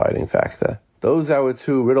the deciding factor. Those are our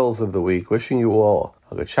 2 riddles of the week. Wishing you all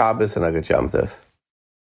a good Shabbos and a good Yom Tif.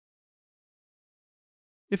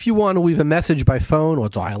 If you want to leave a message by phone or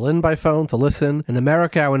dial in by phone to listen, in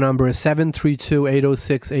America our number is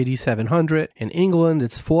 732-806-8700. In England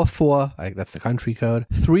it's 44, that's the country code,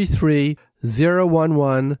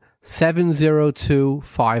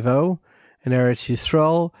 33-011-70250. In Eretz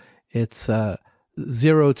Yisrael it's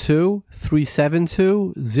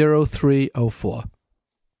 02-372-0304.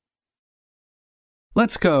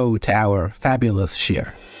 Let's go to our fabulous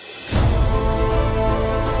Shiur.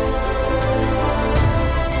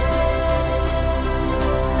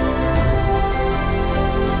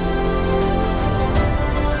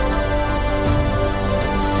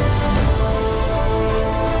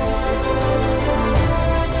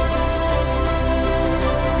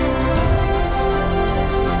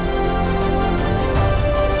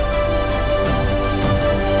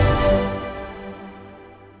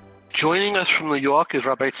 Joining us from New York is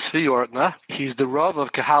Rabbi Tzvi Ortner. He's the Rav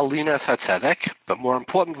of Kahal Linas HaTzedek, but more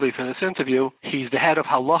importantly for this interview, he's the head of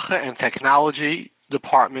Halacha and Technology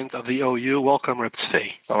Department of the OU. Welcome, Reb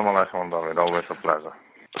Tzvi. Shalom Aleichem, David. Always a pleasure.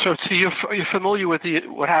 So, Tzvi, you're familiar with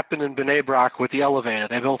what happened in Bnei Brak with the elevator.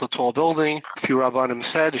 They built a tall building. A few Rabbanim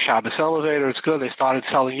said, the Shabbos elevator, it's good. They started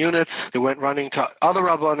selling units. They went running to other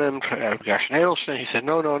Rabbanim, Gershon Edelstein. He said,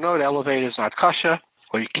 no, the elevator is not kosher,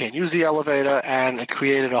 or you can't use the elevator, and it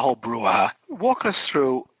created a whole brouhaha. Walk us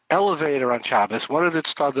through elevator on Shabbos. What did it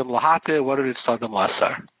start them lahate? What did it start them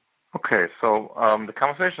laser? Okay, so the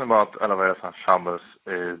conversation about elevators on Shabbos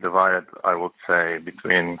is divided, I would say,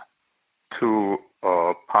 between two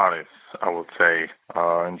parties, I would say,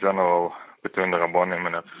 in general, between the Rabbonim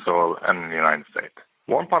and Israel and the United States.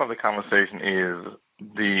 One part of the conversation is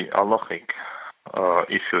the halachic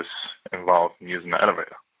issues involved in using the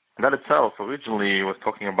elevator. And that itself originally was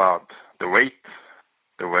talking about the weight,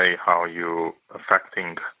 the way how you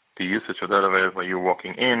affecting the usage of the elevator when you're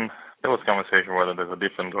walking in. There was conversation whether there's a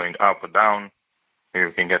difference going up or down. Maybe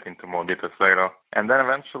we can get into more details later. And then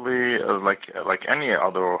eventually, like any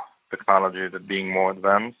other technology that being more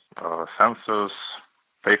advanced, sensors,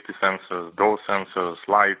 safety sensors, door sensors,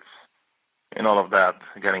 lights, and all of that,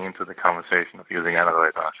 getting into the conversation of using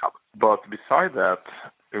elevator on Shabbos. But beside that,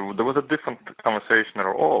 there was a different conversation at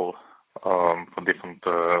all for different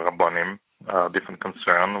Rabbonim. Different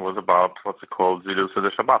concern was about what's called Zilus de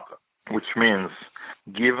Shabbat, which means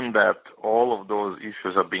given that all of those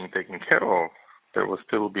issues are being taken care of, there will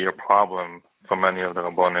still be a problem for many of the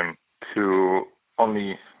Rabbonim to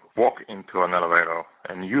only walk into an elevator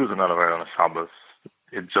and use an elevator on a Shabbos.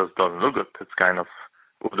 It just doesn't look good. It's kind of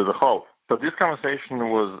over the whole. So this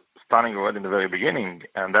conversation was starting already in the very beginning,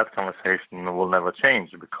 and that conversation will never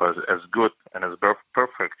change because as good and as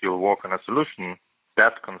perfect you'll work on a solution,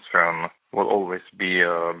 that concern will always be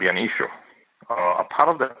an issue. A part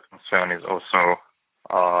of that concern is also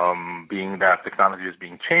being that technology is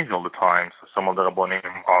being changed all the time. So some of the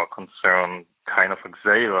Rabbonim are concerned, kind of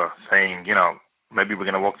exaggerate, saying, maybe we're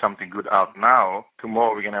going to work something good out now.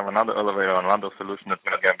 Tomorrow we're going to have another elevator, another solution that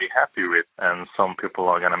we're not going to be happy with, and some people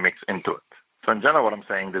are going to mix into it. So in general, what I'm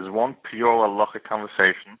saying, there's one pure halachic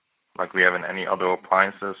conversation, like we have in any other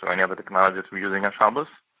appliances or any other technology that we're using on Shabbos.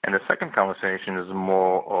 And the second conversation is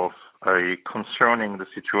more of a concerning the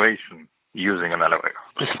situation using an elevator.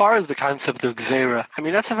 As far as the concept of gzeira,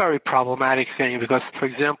 that's a very problematic thing because, for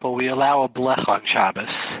example, we allow a blech on Shabbos,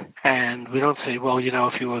 and we don't say, well, if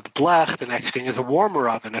you have the blech, the next thing is a warmer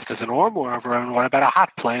oven. If there's a warmer oven, what about a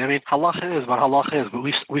hot plate? Halacha is what halacha is, but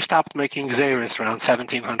we stopped making gzeiras around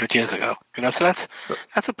 1,700 years ago. So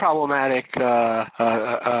that's a problematic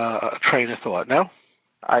train of thought, no?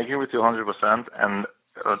 I agree with you 100%, and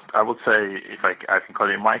I would say, if I can call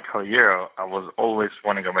it, in my career, I was always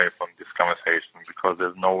running away from this conversation because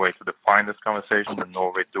there's no way to define this conversation, there's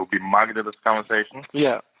no way to be marked this conversation.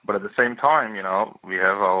 Yeah. But at the same time, we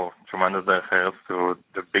have our tremendous derechers to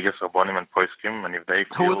the biggest Rabbonim and Poskim, and if they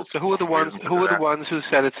feel... Who are the ones who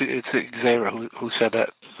said it's a Gzeira? Who said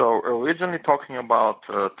that? So originally talking about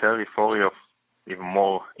 30, 40 or even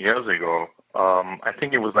more years ago, I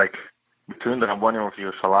think it was like between the Rabbonim of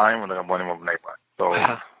Yerushalayim and the Rabbonim of Bnei Brak. So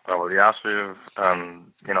Rabbi Yashiv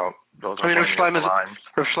and, those Rav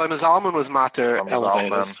Shlomo Zalman was mater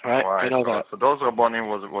elevators, right? I know that. So those Rabbonim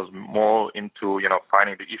was more into,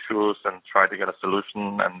 finding the issues and try to get a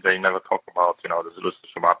solution, and they never talk about, the Zilus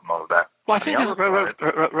Shabbat and all of that. Well, I think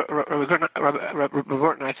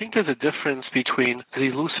I think there's a difference between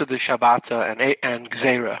Zilusa de Shabbata and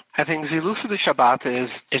Gzeira. I think Zilusa de Shabbata is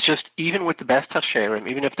just, even with the best Hasherim,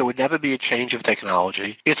 even if there would never be a change of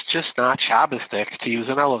technology, it's just not Shabbostic to use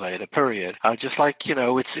an elevator, period. Just like,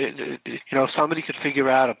 somebody could figure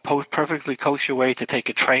out a perfectly kosher way to take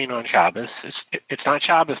a train on Shabbos. It's not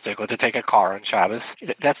Shabbostic, or to take a car on Shabbos.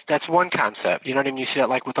 That's one concept. You know what I mean? You see that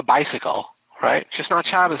like with a bicycle. Right? It's just not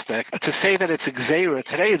Shabbostic. To say that it's a gzeira,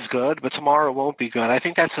 today it's good, but tomorrow it won't be good, I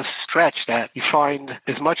think that's a stretch that you find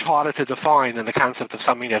is much harder to define than the concept of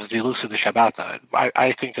something that's dilucid to Shabbat.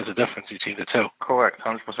 I think there's a difference between the two. Correct,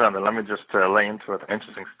 100%. And let me just lay into it an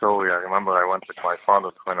interesting story. I remember I went with my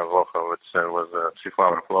father to Kohen-Avocha, which was Chief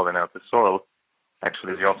Rabbi Flov in Eretz Yisrael.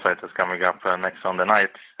 Actually, the offsite is coming up next Sunday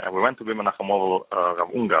night. We went to be Menachem Ovel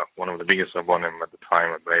Rav Ungar, one of the biggest Rabbonim at the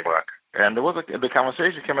time at Bnei Brak. And there was the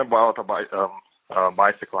conversation came about a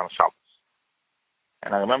bicycle on Shabbos.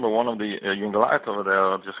 And I remember one of the Jungelite over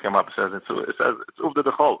there just came up and says, it's Uvde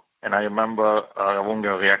de Chol. And I remember Rav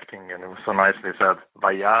Ungar reacting, and it was so nicely said,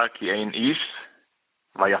 Vayar ki ein ish,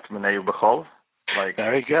 vayat minei bechol.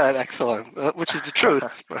 Very good, excellent. Which is the truth,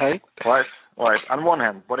 right? Right. On one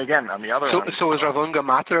hand, but again, on the other hand. So is Rav Ungar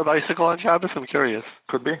matter a bicycle on Shabbos? I'm curious.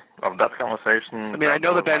 Could be. Of that conversation. I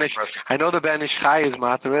know the Ben Ish Chai is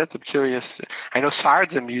matter it. I'm curious. I know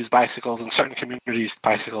Sardim use bicycles in certain communities,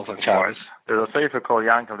 bicycles on Shabbos. There's a sefer called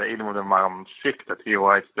Yankel, the Edom of the Maram Shik, that he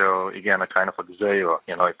writes there, again, a kind of a gzeira.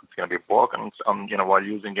 If it's going to be broken, while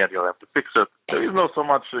using it, you'll have to fix it. There is no so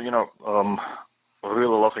much,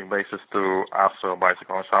 real logic basis to ask for a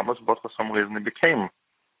bicycle on Shabbos, but for some reason it became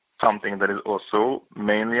something that is also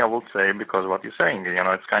mainly, I would say, because of what you're saying,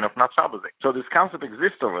 it's kind of not Shabbos. So this concept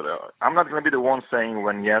exists over there. I'm not going to be the one saying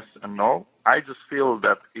when yes and no. I just feel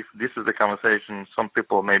that if this is the conversation, some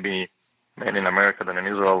people maybe in America than in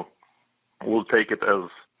Israel will take it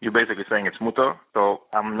as you're basically saying it's mutter, so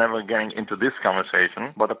I'm never getting into this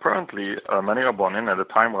conversation. But apparently, many Rabbonim, at the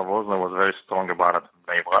time, Rav Wosner was very strong about it in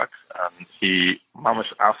Bnei Brak, and he mamish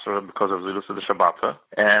answered because of Zilus de Shabbat.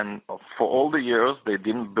 And for all the years, they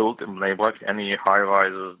didn't build in Bnei Brak any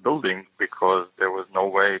high-rises building because there was no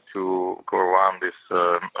way to go around this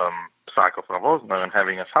psak of Rav Wosner and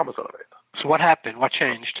having a Shabbos elevator. So what happened? What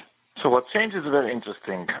changed? So what changed is very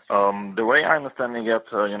interesting. The way I'm understanding it,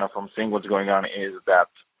 from seeing what's going on, is that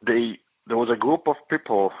there was a group of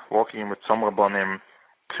people working with some Rabbonim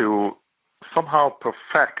to somehow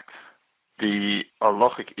perfect the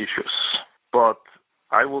halachic issues. But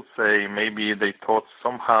I would say maybe they thought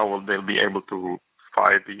somehow they'll be able to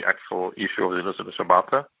fight the actual issue of the Zilus de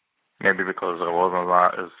Shabbat. Maybe because Rav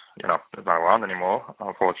Wosner is not around anymore,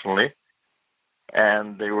 unfortunately.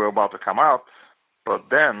 And they were about to come out, but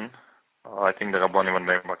then I think the Rabbonim and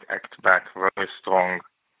Bnei Brak act back very strong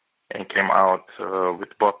and came out with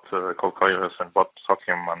both Kol Koyres and both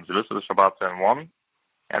Psakim and Zilus de Shabbat and one.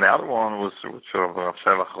 And the other one was Rav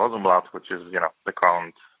Shevach Rosenblatt, which is, the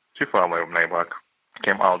current chief rabbi of Bnei Brak,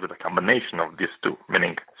 came out with a combination of these two,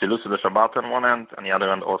 meaning Zilus de Shabbat on one end, and the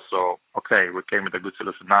other end also, okay, we came with a good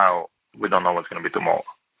solution now, we don't know what's going to be tomorrow.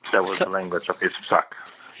 That was the language of his psak.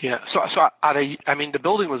 Yeah, so the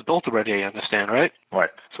building was built already, I understand, right? Right.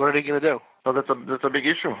 So what are they going to do? So that's a big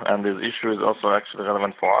issue, and this issue is also actually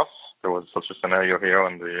relevant for us. There was such a scenario here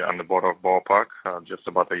on the border of Borough Park just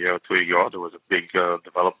about a year or two ago. There was a big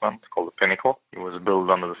development called the Pinnacle. It was built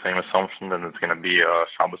under the same assumption that it's going to be a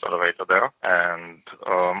Shabbos elevator there. And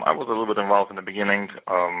I was a little bit involved in the beginning,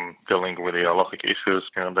 dealing with the halachic issues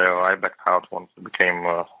here and there. I backed out once it became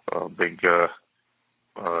a big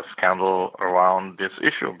scandal around this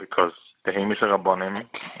issue because the Hamish Rabbonim,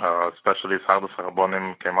 especially Sardos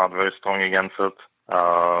Rabbonim, came out very strong against it.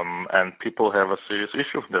 And people have a serious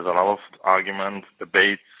issue. There's a lot of arguments,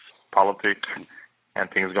 debates, politics, and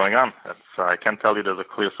things going on. I can't tell you there's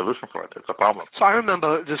a clear solution for it. It's a problem. So I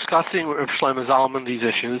remember discussing with Shlomo Zalman these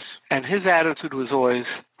issues, and his attitude was always,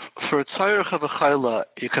 for a tzorech of a chayla,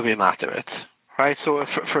 you can be matter it. Right, so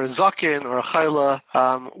for a zakin or a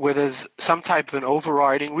chayla, where there's some type of an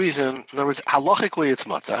overriding reason, in other words, halachically it's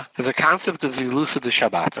mutter. There's a concept of Zilus de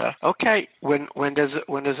Shabbat. Okay, when there's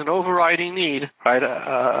an overriding need,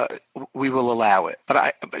 right, we will allow it. But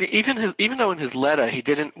even though in his letter he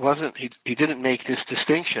didn't make this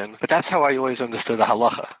distinction, but that's how I always understood the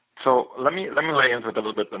halacha. So let me lay into it a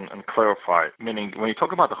little bit and clarify. Meaning, when you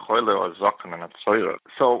talk about a choyle or a zaken and a tzoyer,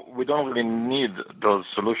 so we don't really need those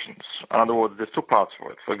solutions. In other words, there's two parts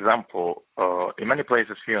for it. For example, in many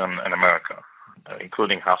places here in America,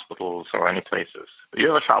 including hospitals or any places, you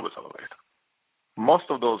have a Shabbos elevator. Most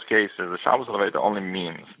of those cases, the Shabbos elevator only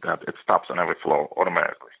means that it stops on every floor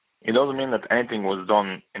automatically. It doesn't mean that anything was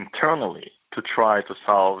done internally to try to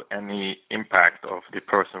solve any impact of the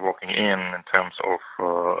person walking in terms of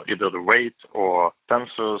either the weight or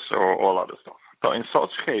sensors or all other stuff. So in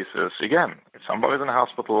such cases, again, if somebody's in a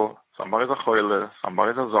hospital, somebody's a choyle,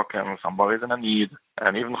 somebody's a zoken, somebody's in a need,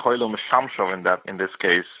 and even choyle mishamshov in this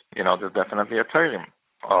case, there's definitely a terim.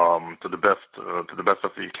 To the best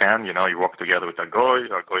of you can, you walk together with a goy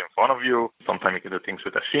in front of you. Sometimes you can do things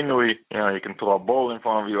with a shinui. You can throw a ball in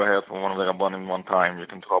front of your head from one of the rabbanim one time. You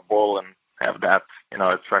can throw a ball and have that,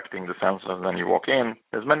 attracting the sensors, and then you walk in.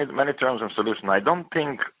 There's many terms and solutions. I don't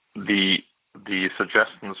think the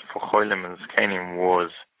suggestions for cholim and skanim was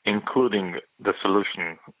including the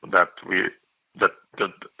solution that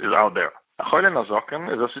is out there. A cholim and a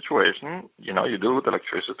zoken is a situation, you do with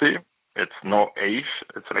electricity. It's no eish,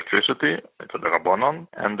 it's electricity, it's a drabonon,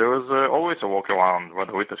 and there is always a walk around,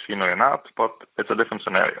 whether with a shino or not, but it's a different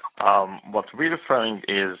scenario. What we're referring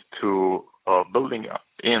is to building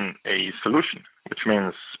in a solution, which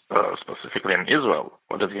means specifically in Israel,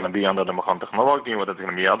 whether it's going to be under the Machon Technology, whether it's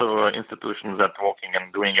going to be other institutions that are working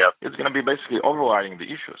and doing it, it's going to be basically overriding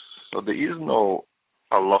the issues. So there is no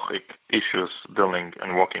halachic issues dealing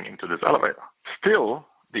and walking into this elevator. Still,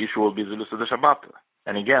 the issue will be Zilus de Shabbat.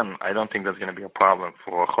 And again, I don't think that's going to be a problem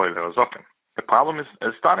for choyle or zoken. The problem is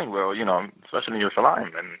starting where, especially in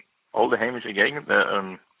Yerushalayim and all the Hamish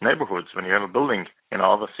neighborhoods, when you have a building,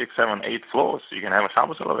 over 6, 7, 8 floors, you can have a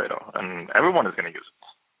Shabbos elevator, and everyone is going to use it.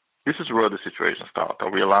 This is where the situation starts. Are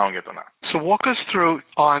we allowing it or not? So walk us through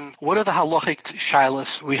on what are the halachic shilas.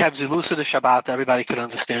 We have Zilus de Shabbat. Everybody could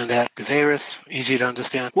understand that. Gezeris, easy to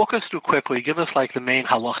understand. Walk us through quickly. Give us the main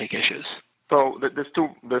halachic issues. So there's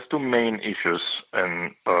two main issues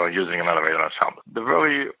in using an elevator on Shabbos. The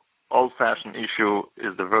very old-fashioned issue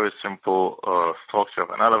is the very simple structure of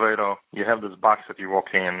an elevator. You have this box that you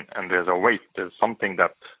walk in, and there's a weight. There's something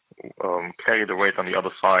that carry the weight on the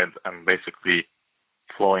other side and basically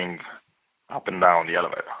flowing up and down the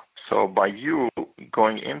elevator. So by you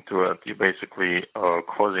going into it, you're basically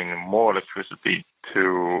causing more electricity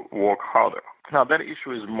to work harder. Now that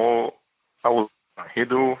issue is more, I will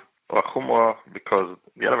hidu or chumrah, because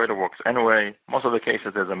the elevator works anyway. Most of the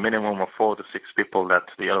cases, there's a minimum of 4 to 6 people that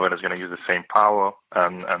the elevator is going to use the same power,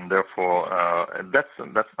 and therefore that's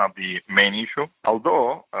not the main issue.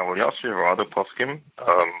 Although Yashiv or other poskim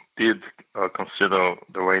did consider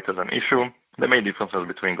the weight as an issue. There may be differences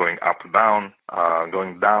between going up and down.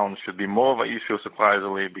 Going down should be more of an issue,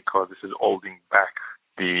 surprisingly, because this is holding back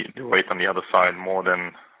the weight on the other side more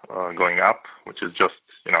than going up, which is just,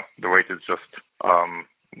 the weight is just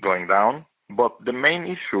going down. But the main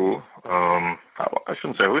issue, I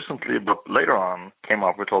shouldn't say recently, but later on, came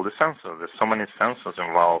up with all the sensors. There's so many sensors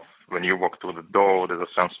involved. When you walk through the door, there's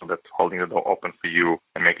a sensor that's holding the door open for you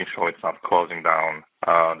and making sure it's not closing down.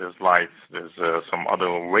 There's lights. There's some other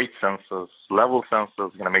weight sensors, level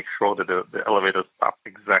sensors, going to make sure that the elevator stops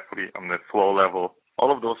exactly on the floor level.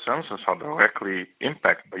 All of those sensors are directly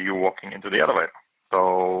impacted by you walking into the elevator.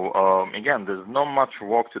 So, again, there's not much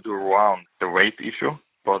work to do around the weight issue,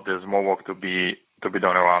 but there's more work to be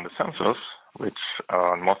done around the sensors, which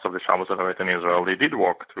most of the Shabbos elevator in Israel, they did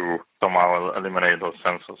work to somehow eliminate those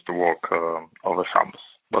sensors to work over Shabbos.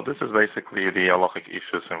 But this is basically the halachic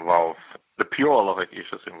issues involved, the pure halachic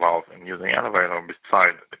issues involved in using elevator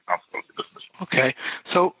beside the concept of dismissal. Okay,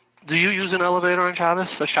 so do you use an elevator on Shabbos,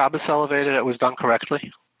 a Shabbos elevator that was done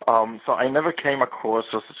correctly? So I never came across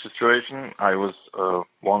such a situation. I was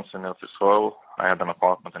once in Eretz Yisrael. I had an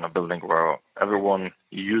apartment in a building where everyone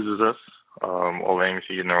uses this. All the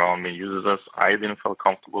Amish around me uses this. I didn't feel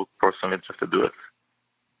comfortable personally just to do it.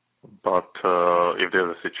 But if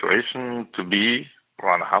there's a situation to be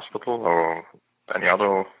around a hospital or any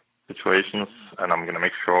other situations, and I'm going to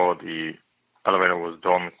make sure the elevator was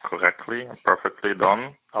done correctly and perfectly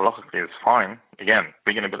done, halachically it's fine. Again,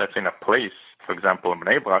 we're going to be, let's say, in a place, for example, in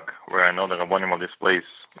Bnei Brak, where I know the Rabbonim of this place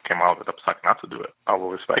came out with a psak not to do it. I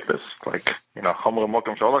will respect this. Like, Chomer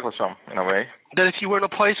Mokum Sholach L'Sham, in a way. That if you were in a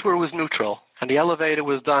place where it was neutral and the elevator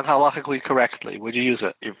was done halachically correctly, would you use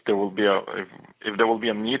it? If there will be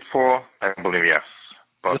a need for, I believe yes.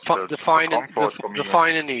 But define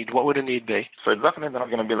a need. What would a need be? So it's definitely not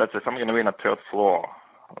going to be, let's say, if I'm going to be in a third floor,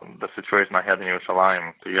 the situation I had in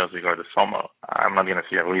Yerushalayim 2 years ago this summer, I'm not going to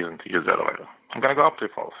see a reason to use the elevator. I'm going to go up 3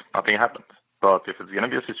 floors. Nothing happened. But if it's going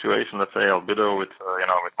to be a situation, let's say I'll be there with,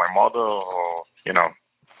 with my mother or,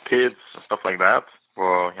 kids, stuff like that,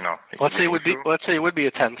 or, let's say it would be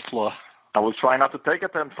a 10th floor. I will try not to take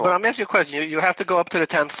a 10th floor. But I'm asking you a question. You have to go up to the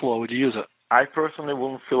 10th floor. Would you use it? I personally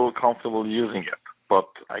wouldn't feel comfortable using it. But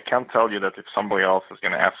I can tell you that if somebody else is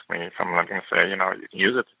going to ask me, if I'm not going to say, you can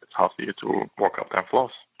use it, it's hard for you to walk up 10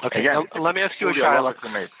 floors. Okay, again, let me ask you a shayla.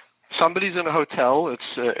 Somebody's in a hotel,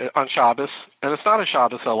 it's on Shabbos, and it's not a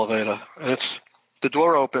Shabbos elevator. And the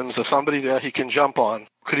door opens, there's somebody there he can jump on.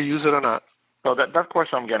 Could he use it or not? So that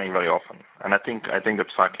question I'm getting very often. And I think the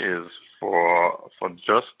psak is for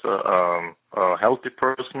just a healthy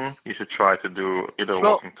person, you should try to do either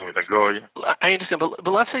walking to a goy. I understand, but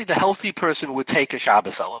let's say the healthy person would take a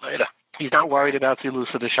Shabbos elevator. He's not worried about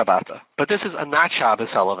Zilusa de Shabbata. But this is a not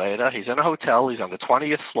Shabbos elevator. He's in a hotel. He's on the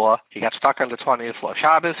 20th floor. He got stuck on the 20th floor.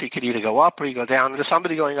 Shabbos, he could either go up or he go down. There's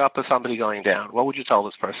somebody going up or somebody going down. What would you tell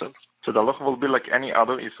this person? So the halacha will be like any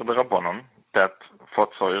other Isur Rabbanon that for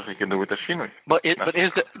tzorich he can do with a shinui. But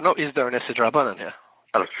is there an Isur Rabbanon here?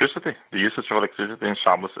 Electricity. The usage of electricity in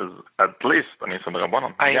Shabbos is at least an Isur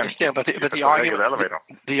Rabbanon. I understand, but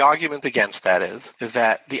the argument against that is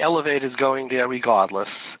that the elevator is going there regardless,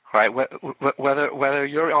 right? Whether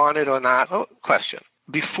you're on it or not. Question.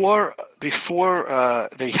 Before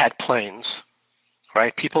they had planes,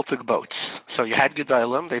 right? People took boats. So you had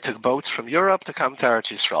Gedolim, they took boats from Europe to come to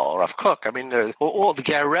Eretz Yisrael, or Rav Kook. I mean, all the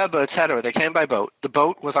Ger Rebbe, etc. They came by boat. The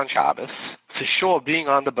boat was on Shabbos. For sure, being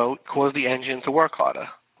on the boat caused the engine to work harder.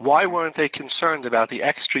 Why weren't they concerned about the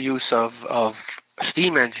extra use of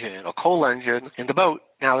steam engine or coal engine in the boat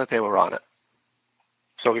now that they were on it?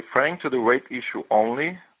 So referring to the weight issue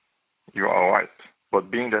only, you are right.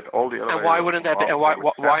 But being that all the other... And why wouldn't that be... And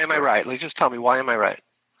why am I right? Like, just tell me, why am I right?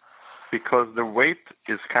 Because the weight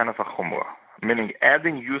is kind of a chumrah, meaning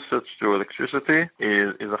adding usage to electricity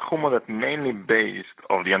is a chumrah that's mainly based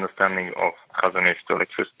on the understanding of chazanish to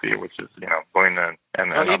electricity, which is, boina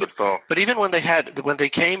and other stuff. But even when they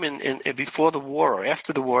came in before the war or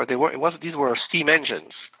after the war, these were steam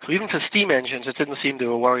engines. So even for steam engines, it didn't seem they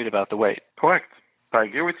were worried about the weight. Correct. I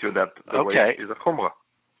agree with you that the weight is a chumrah.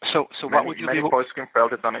 So what would you many poskim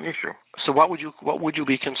felt it's not an issue. So what would you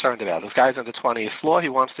be concerned about? This guy's on the 20th floor.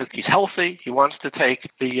 He's healthy. He wants to take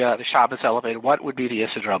the Shabbos elevator. What would be the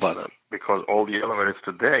Yisod Rabbanan? Because all the elevators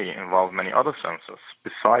today involve many other sensors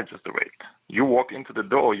besides just the weight. You walk into the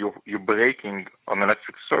door, you're breaking an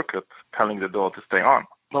electric circuit, telling the door to stay on.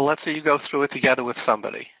 Well, let's say you go through it together with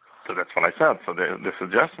somebody. So that's what I said. So the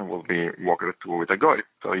suggestion will be walk it through with a guy.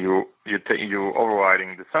 So you're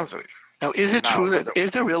overriding the sensor issue. Now, is it true that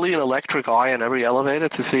is there really an electric eye on every elevator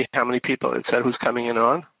to see how many people it said who's coming in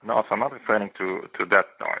on? No, so I'm not referring to that.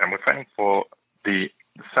 No, I'm referring for the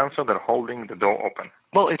sensor that's holding the door open.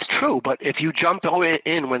 Well, it's true, but if you jump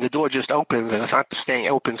in when the door just opens and it's not staying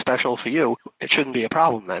open special for you, it shouldn't be a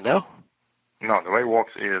problem then, no? No, the way it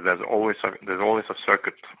works is there's always a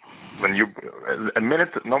circuit. When a minute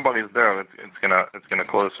nobody's there, it's gonna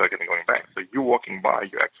close the circuit and going back. So you walking by,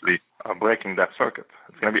 you're actually breaking that circuit.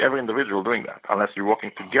 It's gonna be every individual doing that, unless you're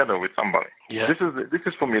walking together with somebody. Yeah. This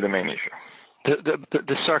is for me the main issue.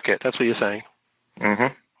 The circuit. That's what you're saying.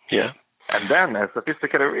 Mhm. Yeah. And then, as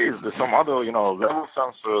sophisticated it is, there's some other, level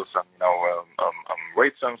sensors and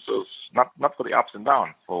weight sensors, not for the ups and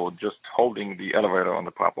downs, for just holding the elevator on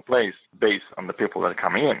the proper place based on the people that are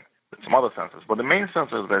coming in. There's some other sensors, but the main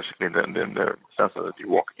sensor is basically the sensor that you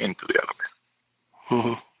walk into the elevator.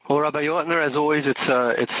 Mm-hmm. Well, Rabbi Yortner, as always, it's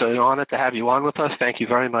an honor to have you on with us. Thank you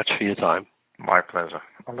very much for your time. My pleasure.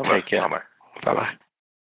 Take care. Bye-bye. Bye-bye.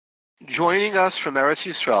 Joining us from Eretz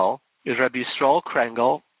Yisrael is Rabbi Yisrael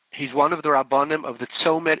Krengel. He's one of the Rabbanim of the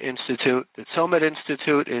Tzomet Institute. The Tzomet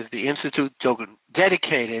Institute is the institute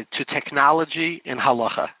dedicated to technology in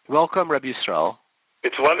halacha. Welcome, Rabbi Yisrael.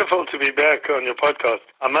 It's wonderful to be back on your podcast.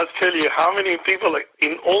 I must tell you how many people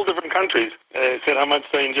in all different countries said how much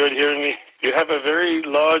they enjoyed hearing me. You have a very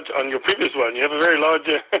large, on your previous one, you have a very large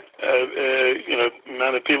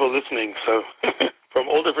amount of people listening, so from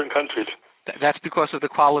all different countries. That's because of the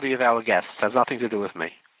quality of our guests. It has nothing to do with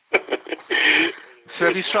me. So,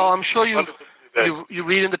 Rabbi Yisrael, I'm sure you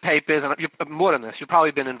read in the papers, and more than this, you've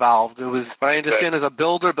probably been involved. There was, what I understand, is a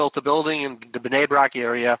builder built a building in the Bnei Brak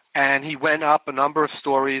area, and he went up a number of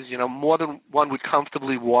stories. More than one would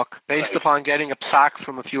comfortably walk, based upon getting a psak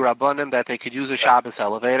from a few rabbanim that they could use a Shabbos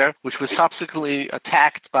elevator, which was subsequently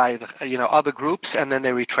attacked by other groups, and then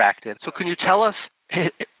they retracted. So, can you tell us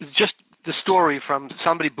just the story from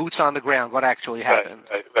somebody boots on the ground, what actually happened?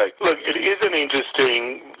 Right. Look,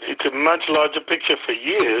 it's a much larger picture for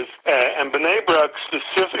years, and Bnei Brak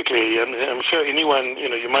specifically, and I'm sure anyone,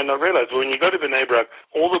 you might not realize, but when you go to Bnei Brak,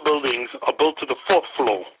 all the buildings are built to the 4th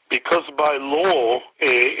floor, because by law,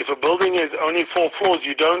 if a building is only 4 floors,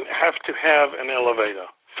 you don't have to have an elevator.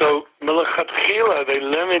 So, Melechatchila, they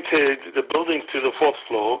limited the buildings to the 4th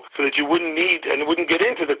floor so that you wouldn't need and wouldn't get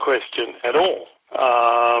into the question at all.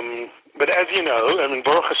 But as you know,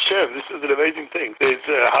 Baruch Hashem, this is an amazing thing. There's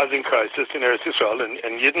a housing crisis in Eretz Yisrael,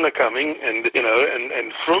 and Yidden are coming, and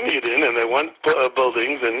from Yidden, and they want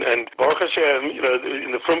buildings, and Baruch Hashem,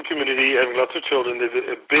 in the Frum community, having lots of children, there's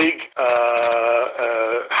a big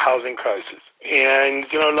housing crisis. And,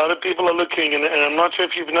 a lot of people are looking, and I'm not sure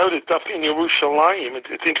if you've noticed, stuff in Yerushalayim,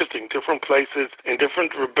 it's interesting, different places and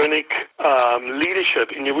different rabbinic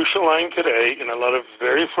leadership. In Yerushalayim today, in a lot of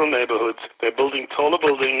very full neighborhoods, they're building taller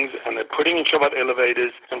buildings, and they're putting in Shabbat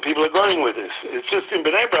elevators, and people are going with this. It's just in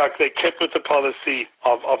Bnei Brak, they kept with the policy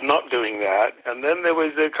of not doing that. And then there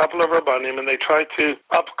was a couple of rabbanim, and they tried to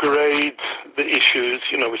upgrade the issues,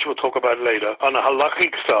 which we'll talk about later, on a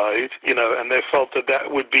halachic side, and they felt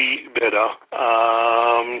that would be better.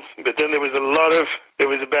 But then there was a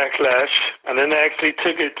backlash, and then they actually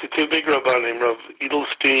took it to two big rabbanim, Rav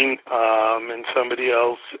Edelstein and somebody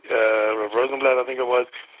else, Rav Rosenblatt, I think it was,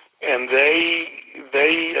 and they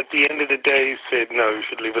at the end of the day said, no, you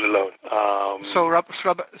should leave it alone. So, Rabbi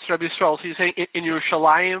Yisrael, so you're saying in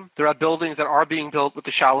Yerushalayim there are buildings that are being built with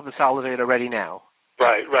the Shabbos elevator ready now?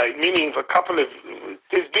 Right. Meaning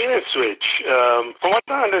there's been a switch. From what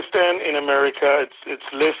I understand, in America, it's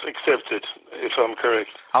less accepted, if I'm correct.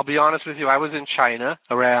 I'll be honest with you. I was in China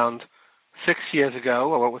around 6 years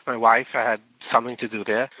ago. I went with my wife. I had something to do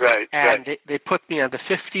there. Right. And they put me on the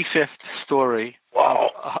 55th story. Wow.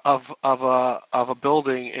 of a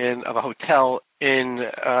building of a hotel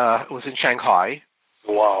it was in Shanghai.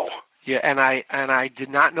 Wow. Yeah, and I did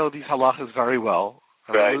not know these halachas very well.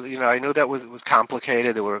 Right. I knew that was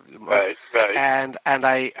complicated. There were right. And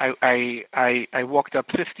I walked up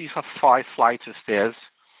 55 flights of stairs,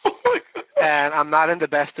 and I'm not in the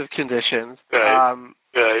best of conditions.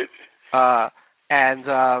 Right. And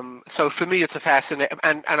so for me, it's a fascinating.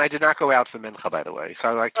 And I did not go out for mincha, by the way.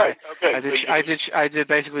 So I did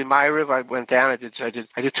basically Ma'ariv. I went down. I did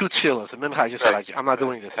 2 tefillas. And mincha, I just said I'm not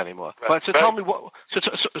doing this anymore. But so tell me what.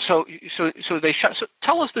 So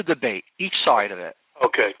tell us the debate, each side of it.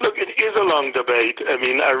 Okay. Look, it is a long debate. I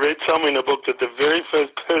mean, I read somewhere in a book that the very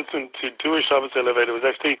first person to do a Shabbos elevator was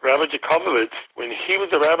actually Rabbi Jacobowitz when he was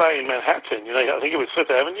a rabbi in Manhattan. You know, I think it was Fifth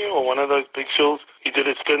Avenue or one of those big shuls. He did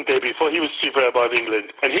a stint there before he was chief rabbi of England.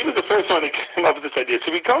 And he was the first one that came up with this idea. So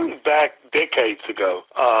we're going back decades ago.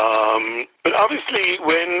 But obviously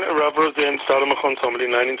when Rav Rosen started Machon Somel in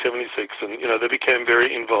 1976, and, you know, they became very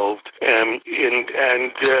involved. There's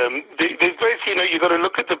basically, you know, you got to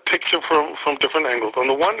look at the picture from different angles. On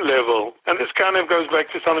the one level, and this kind of goes back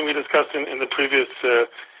to something we discussed in the previous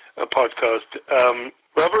podcast,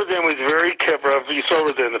 Rav Rosen was very careful. You saw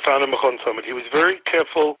Rosen, the founder of Machon Somel. He was very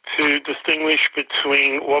careful to distinguish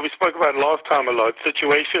between what we spoke about last time a lot,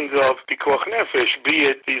 situations of pikuach nefesh,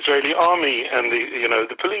 be it the Israeli army and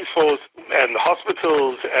the police force and the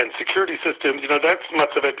hospitals and security systems. You know, that's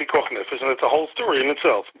matzavet pikuach nefesh, and it's a whole story in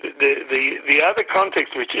itself. The other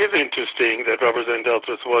context, which is interesting, that Rav Rosen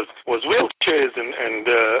dealt with was wheelchairs and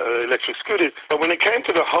electric scooters. But when it came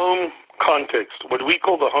to the home context, what we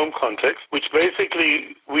call the home context, which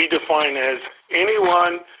basically we define as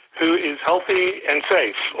anyone who is healthy and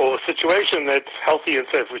safe, or a situation that's healthy and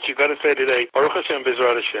safe, which you've got to say today, Baruch Hashem,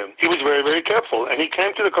 Bezrat Hashem. He was very, very careful, and he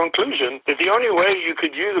came to the conclusion that the only way you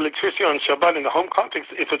could use electricity on Shabbat in the home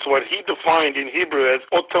context if it's what he defined in Hebrew as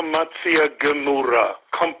automatia gemura,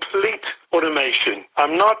 complete automation.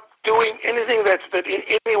 I'm not doing anything that in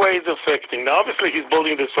any way is affecting. Now, obviously, he's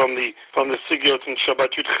building this from the Sigyot and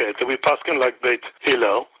Shabbat Yudchet, that we paskin like Beit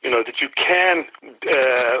Hillel, you know, that you can,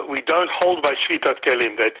 we don't hold by Shvitat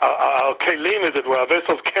Kelim, that our Kelim, as it were, our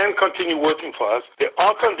vessels can continue working for us. There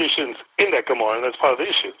are conditions in that Gemara, and that's part of the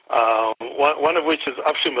issue. One of which is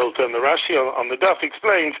Avshemilta, and the Rashi on the Daf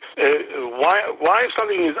explains why if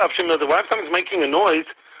something is Avshemilta, why if something's making a noise,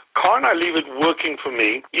 can't I leave it working for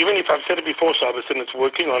me, even if I've said it before Shabbos and it's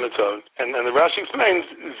working on its own? And the Rashi explains,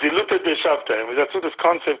 Ziluta de Shavta, that's what this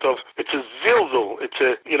concept of, it's a zilzul, it's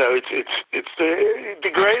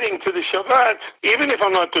degrading to the Shabbat, even if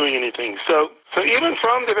I'm not doing anything. So even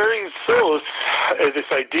from the very source,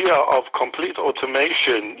 this idea of complete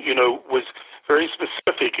automation, you know, was very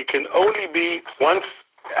specific. It can only be once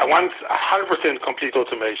 100% complete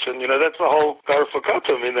automation. You know, that's the whole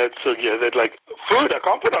Garfakotum in that sugya, that like food I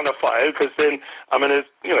can't put on a fire because then I'm going to,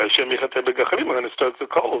 you know, I'm going to stoke the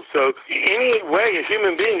coals. So any way a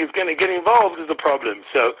human being is going to get involved is a problem.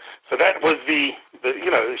 So that was the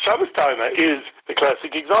Shabbos timer is the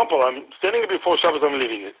classic example. I'm standing it before Shabbos, I'm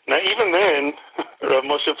leaving it. Now even then, Rav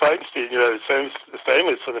Moshe Feinstein, you know, is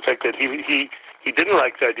famous for the fact that he didn't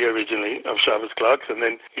like the idea originally of Shabbos clocks, and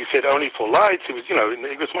then he said only for lights. He was, you know, in the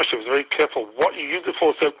Igros Moshe was very careful what you use it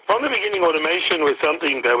for. So from the beginning, automation was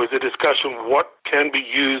something, there was a discussion what can be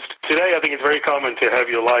used. Today, I think it's very common to have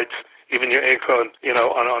your lights, even your aircon, you know,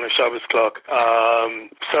 on a Shabbos clock.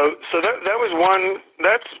 So that was one.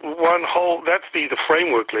 That's one whole. That's the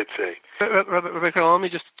framework, let's say. Rebecca, let me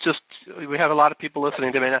just. We have a lot of people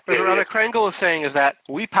listening to me now. What Rabbi Krengel is saying is that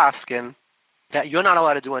we paskin that you're not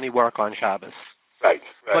allowed to do any work on Shabbos. Right.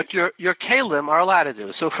 But your kalim are allowed to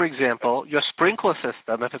do. So, for example, your sprinkler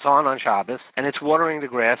system, if it's on Shabbos and it's watering the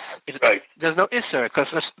grass, there's no isser because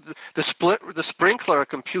the sprinkler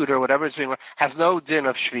computer, whatever it's doing, has no din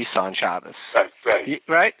of shvisa on Shabbos.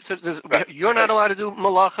 Right. So you're not allowed to do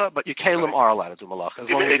malacha, but your kalim are allowed to do malacha.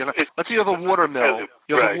 Let's say you have a water mill.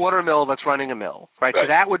 You have a water mill that's running a mill. Right. So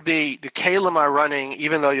that would be the kalim are running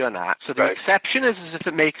even though you're not. So the exception is if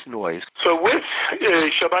it makes noise. So with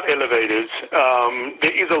Shabbat elevators,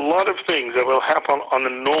 there is a lot of things that will happen on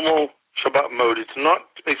the normal Shabbat mode. It's not,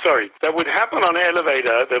 that would happen on an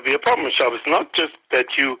elevator. There'll be a problem with Shabbos. It's not just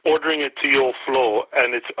that you ordering it to your floor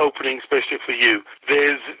and it's opening especially for you.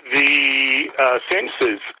 There's the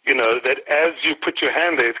sensors, you know, that as you put your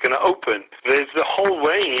hand there, it's going to open. There's the whole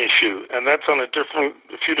weighing issue, and that's on a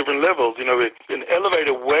few different levels. You know, an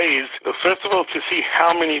elevator weighs, first of all, to see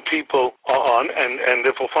how many people are on and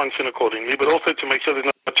therefore function accordingly, but also to make sure there's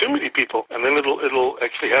not too many people, and then it'll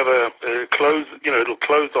actually have a close, you know, it'll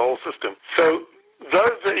close the whole system. So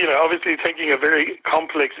those, you know, obviously taking a very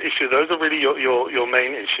complex issue, those are really your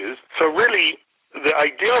main issues. So really, the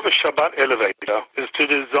idea of a Shabbat elevator is to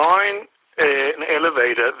design an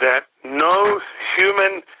elevator that no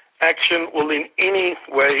human action will in any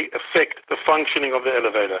way affect the functioning of the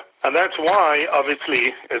elevator. And that's why,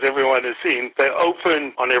 obviously, as everyone has seen, they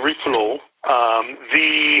open on every floor.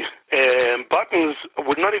 The buttons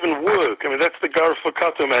would not even work. I mean, that's the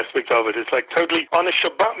Garfakatum aspect of it. It's like totally on a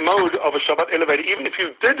Shabbat mode of a Shabbat elevator. Even if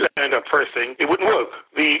you did land up pressing, it wouldn't work.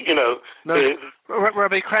 What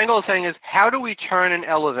Rabbi Krengel is saying is, how do we turn an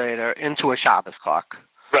elevator into a Shabbos clock?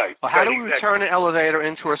 Right. Well, how do we turn an elevator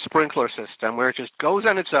into a sprinkler system where it just goes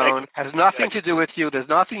on its own, has nothing to do with you, there's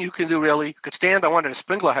nothing you can do really. You could stand on one of the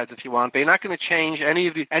sprinkler heads if you want, but you're not going to change any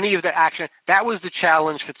of the action. That was the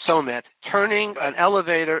challenge for Tzomet, turning an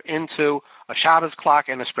elevator into a Shabbos clock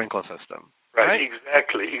and a sprinkler system. Right,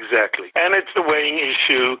 exactly. And it's the weighing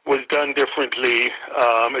issue was done differently.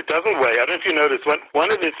 It doesn't weigh. I don't know if you noticed,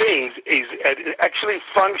 one of the things is it actually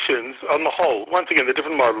functions on the whole. Once again, the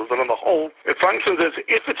different models, and on the whole, it functions as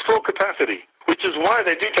if it's full capacity, which is why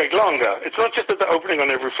they do take longer. It's not just that they're opening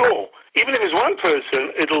on every floor. Even if it's one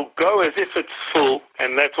person, it'll go as if it's full,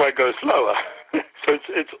 and that's why it goes slower. So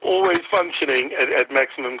it's always functioning at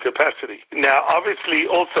maximum capacity. Now, obviously,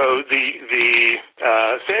 also the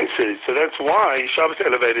sensors. So that's why Shabbos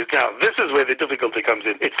elevators. Now, this is where the difficulty comes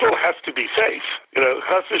in. It still has to be safe.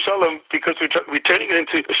 Chas v'shalom, because we're turning it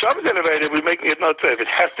into a Shabbos elevator, we're making it not safe. It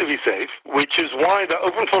has to be safe, which is why they're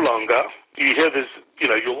open for longer. You hear this,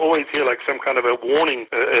 you'll always hear like some kind of a warning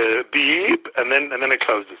beep, and then it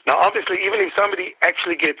closes. Now, obviously, even if somebody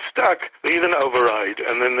actually gets stuck, they either override,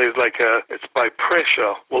 and then there's like it's by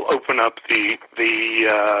pressure will open up the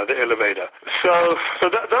elevator. So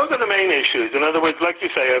those are the main issues. In other words, like you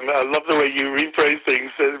say, I love the way you rephrase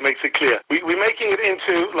things. It makes it clear. We're making it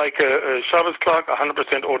into like a Shabbos clock, 100%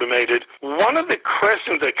 automated. One of the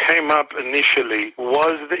questions that came up initially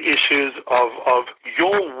was the issues of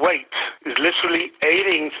your weight is literally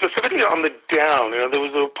aiding, specifically on the down. There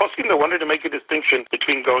was a poskim that wanted to make a distinction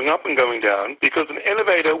between going up and going down, because an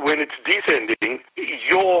elevator, when it's descending,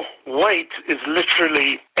 your weight is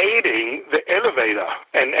literally aiding the elevator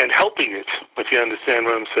and helping it, if you understand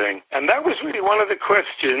what I'm saying. And that was really one of the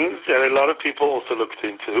questions that a lot of people also looked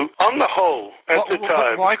into. On the whole, at the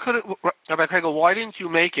time. Why didn't you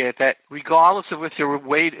make it that regardless of if your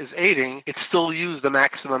weight is aiding, it still used the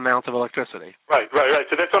maximum amount of electricity? Right.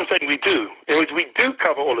 So that's what I'm saying we do. In which we do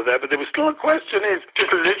cover all of that, but there was still a question is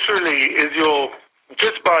just literally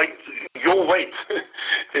just by your weight,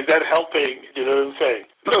 is that helping? You know what I'm saying?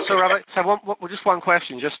 So Rabbi, just one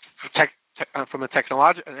question, just from a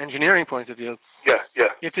technological engineering point of view.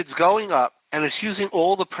 Yeah. If it's going up and it's using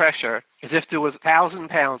all the pressure as if there was 1,000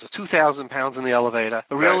 pounds or 2,000 pounds in the elevator,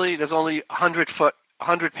 but really there's only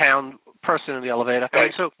 100-pound person in the elevator.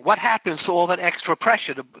 Right. So what happens to all that extra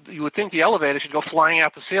pressure? You would think the elevator should go flying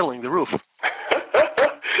out the ceiling, the roof.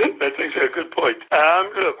 That's actually a good point.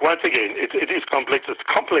 Look, once again, it is complex. It's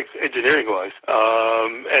complex engineering-wise,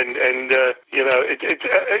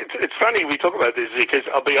 it's funny we talk about this because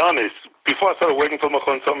I'll be honest. Before I started working for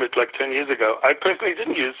Machon Summit like 10 years ago, I personally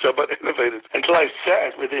didn't use Shabbat elevators until I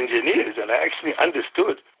sat with engineers and I actually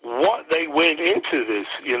understood what they went into this,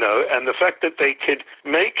 and the fact that they could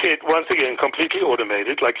make it once again completely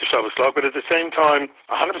automated, like the Shabbos clock, but at the same time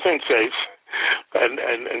 100% safe.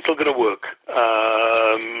 And still going to work.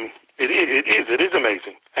 It is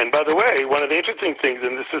amazing. And by the way, one of the interesting things,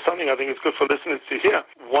 and this is something I think is good for listeners to hear,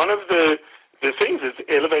 one of the things is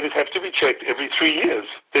elevators have to be checked every 3 years.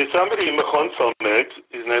 There's somebody in Mechon Somet,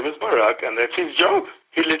 his name is Barak, and that's his job.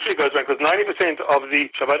 He literally goes around, because 90% of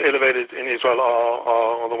the Shabbat elevators in Israel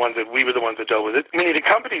are the ones that we were the ones that dealt with it. Meaning the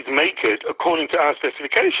companies make it according to our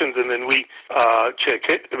specifications, and then we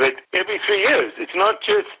check it. But every 3 years, it's not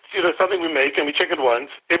just something we make and we check it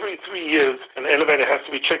once. Every 3 years, an elevator has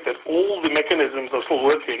to be checked that all the mechanisms are still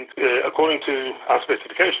working according to our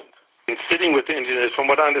specifications. And sitting with the engineers, from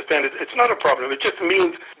what I understand, it's not a problem. It just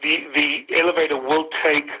means the elevator will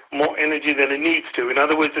take more energy than it needs to. In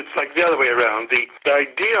other words, it's like the other way around. The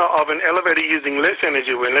idea of an elevator using less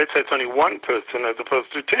energy when, let's say, it's only one person as opposed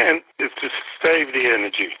to 10 is to save the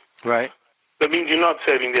energy. Right. That means you're not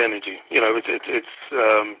saving the energy.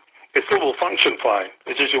 It still will function fine.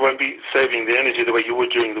 It's just you won't be saving the energy the way you would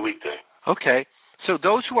during the weekday. Okay. So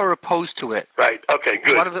those who are opposed to it. Right. Okay,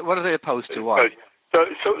 good. What are they opposed to? Why?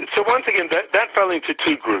 So once again, that fell into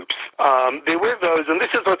two groups. There were those, and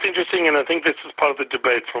this is what's interesting, and I think this is part of the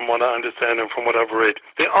debate from what I understand and from what I've read.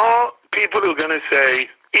 There are people who are going to say,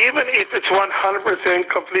 even if it's 100%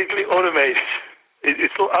 completely automated,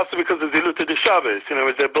 it's still also because of Zilut to the Shabbos.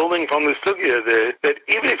 As they're building from the sugya there, that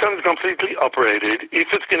even if something's completely operated, if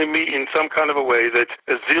it's going to be in some kind of a way that's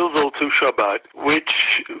a zilzal to Shabbat, which,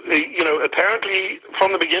 apparently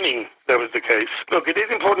from the beginning, that was the case. Look, it is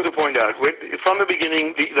important to point out, from the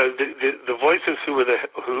beginning, the voices who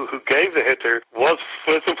gave the heter was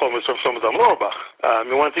first and foremost from Shlomo Zalman Auerbach.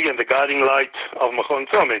 Once again, the guiding light of Machon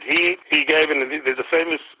Tzomet. He gave, and there's a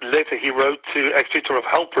famous letter he wrote to Rav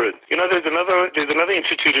Halperin. There's another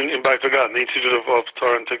institute in Beit Vegan, the Institute of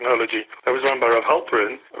Torah and Technology, that was run by Rav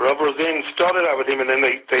Halperin. Rav Rosen started out with him, and then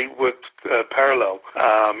they worked parallel,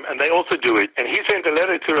 and they also do it. And he sent a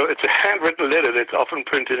letter it's a handwritten letter that's often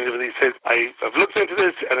printed, and he says, I've looked into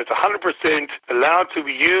this, and it's 100% allowed to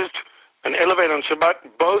be used, an elevator on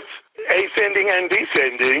Shabbat, both ascending and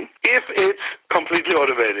descending, if it's completely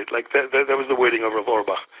automated. Like that was the wording of Rav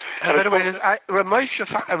Auerbach. And by the way, Reb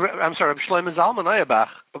Shlomo Zalman Auerbach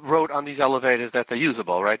wrote on these elevators that they're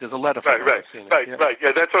usable, right? There's a letter from Right.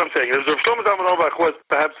 Yeah, that's what I'm saying. Rav Shlomo Zalman Auerbach was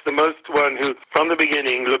perhaps the most one who, from the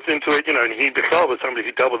beginning, looked into it, and he was somebody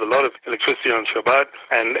who dealt with a lot of electricity on Shabbat,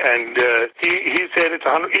 and he said if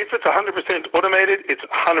it's 100% automated, it's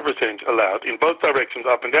 100% allowed in both directions,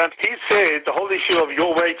 up and down. He said the whole issue of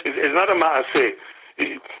your weight is not a ma'aseh.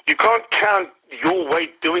 You can't count your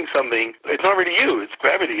weight doing something. It's not really you, it's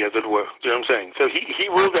gravity, as it were. Do you know what I'm saying? So he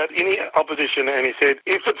ruled out any opposition, and he said,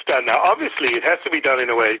 if it's done, now obviously it has to be done in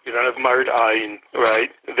a way you don't have married ayin, right?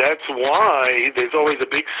 That's why there's always a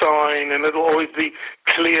big sign, and it'll always be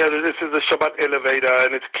clear that this is a Shabbat elevator,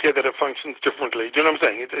 and it's clear that it functions differently. Do you know what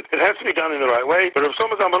I'm saying? It has to be done in the right way. But Rav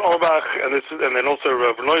Shlomo Zalman Auerbach, and then also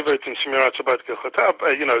Rav Neuwirth and Shmirat Shabbat Kechotab,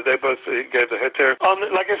 they both gave the heter.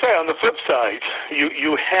 Like I say, on the flip side,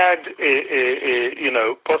 you had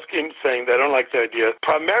poskim saying they don't like the idea,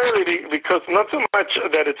 primarily because not so much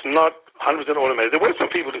that it's not 100% automated. There were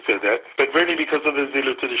some people who said that, but really because of the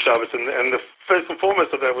zilut to the Shabbos, and the first and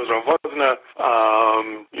foremost of that was Rav Wozner.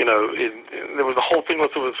 There was a whole thing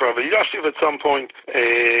also with Rav Yashiv at some point.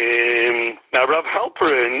 Now Rav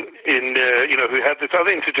Halperin, who had this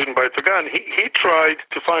other institute in Beit Vegan, he tried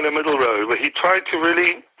to find a middle road where he tried to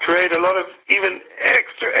really create a lot of even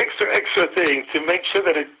extra things to make sure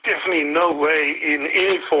that it's definitely no way in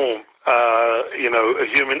any form, a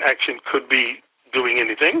human action could be doing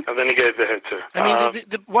anything, and then he gave the heter. I mean,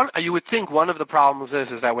 you would think one of the problems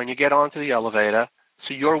is that when you get onto the elevator,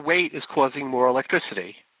 so your weight is causing more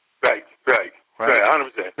electricity. Right,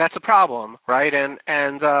 100%. That's a problem, right? And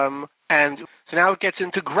so now it gets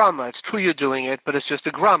into grama. It's true you're doing it, but it's just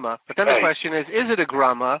a grama. But then the question is it a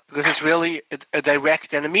grama? Because it's really a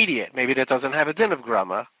direct and immediate. Maybe that doesn't have a din of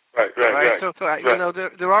grama. Right. So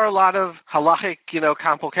there are a lot of halachic,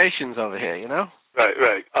 complications over here, Right.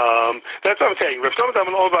 That's what I'm saying. Rav Shlomo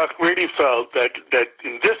Zalman Auerbach really felt that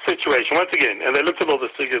in this situation, once again, and they looked at all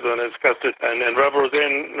the figures and discussed it, and Rav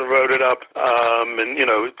Rosen wrote it up, and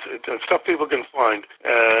it's stuff people can find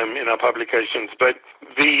in our publications. But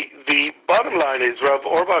the bottom line is Rav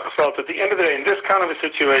Auerbach felt at the end of the day, in this kind of a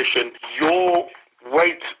situation, your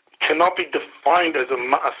weight cannot be defined as a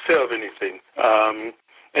ma'aseh of anything.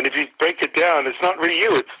 And if you break it down, it's not really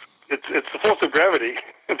you. It's the force of gravity,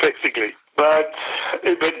 basically. But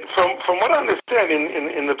from what I understand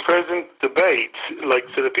in the present debate,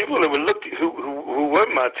 so the people who were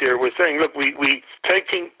matir were saying, look, we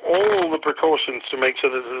taking all the precautions to make sure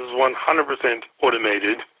that this is 100%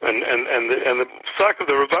 automated, and the psych of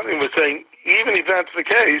the Rabbanim was saying, even if that's the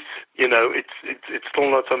case, it's still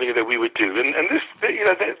not something that we would do. And this,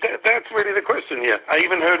 that's really the question here. I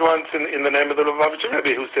even heard once in the name of the Lubavitcher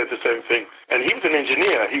Rebbe who said the same thing, and he was an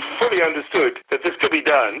engineer. He fully understood that this could be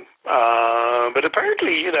done. But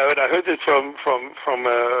apparently, and I heard this from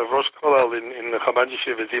Rosh Kollel in the Chabad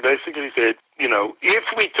Yeshivas, he basically said, if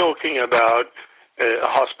we're talking about a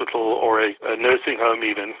hospital or a nursing home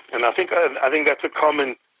even, and I think that's a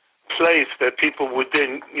common place that people would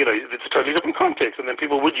then, it's a totally different context, and then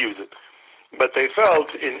people would use it. But they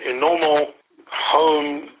felt in normal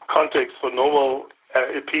home context for normal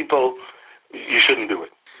people, you shouldn't do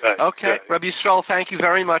it. Right. Okay. Right. Rabbi Yisrael, thank you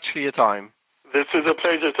very much for your time. This is a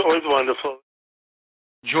pleasure. It's always wonderful.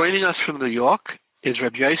 Joining us from New York is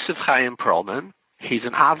Rabbi Yosef Chaim Perlman. He's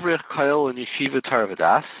an Avrich Koil in Yeshiva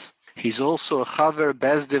Tarvadas. He's also a Chaver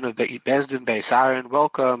Bezdin of Bezdin Beis Aaron.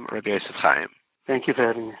 Welcome, Rabbi Yosef Chaim. Thank you for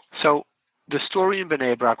having me. So the story in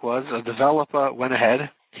Bnei Brak was a developer went ahead.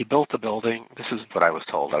 He built a building. This is what I was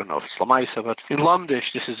told. I don't know if it's Lamaisa, but in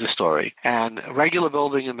Lumdish, this is the story. And a regular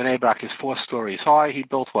building in Bnei Brak is 4 stories high. He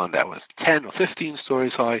built one that was 10 or 15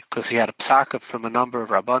 stories high because he had a psaka from a number of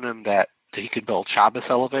Rabbanim that he could build Shabbos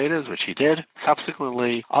elevators, which he did.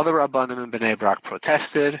 Subsequently, other Rabbanim in Bnei Brak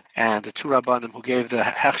protested, and the 2 Rabbanim who gave the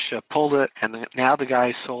Hechsha pulled it, and now the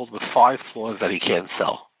guy sold with 5 floors that he can't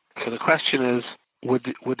sell. So the question is, would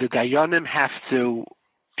the Dayanim have to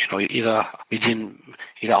either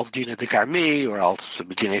Al Dina de Garmi or Al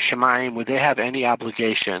B'dinei Shemayim, would they have any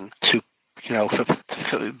obligation to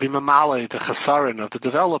be mamale the chesaron of the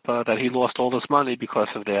developer that he lost all this money because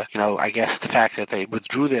of their, I guess the fact that they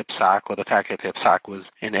withdrew their psak or the fact that their psak was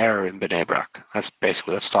in error in Bnei Brak? That's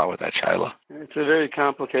basically, let's start with that, Shaila. It's a very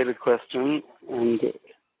complicated question, and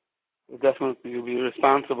definitely you'll be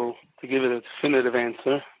responsible to give it a definitive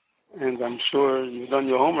answer. And I'm sure you've done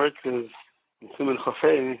your homework, because in Siman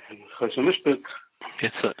Chafei and Choshe Mishpat,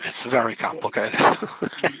 it's very complicated.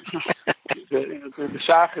 the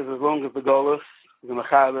shach is as long as the golus, the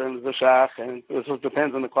mechaber and the shach, and it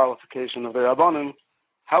depends on the qualification of the rabbanim,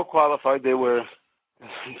 how qualified they were.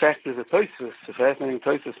 In fact, there's a Tosfos, a fascinating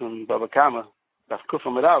Tosfos in Baba Kama, Daf Kuf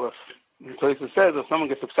Amud Aleph. The Tosfos says if someone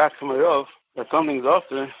gets a psak from a Rav that something is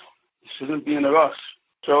after, you shouldn't be in a rush.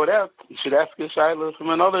 Throw it out. You should ask a shayla from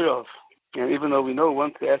another Rav. And even though we know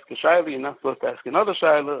once to ask a shayla, you're not supposed to ask another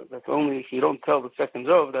shayla. That's only if you don't tell the second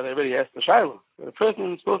Rav that I already asked the shayla. What a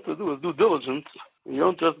person is supposed to do is due diligence. You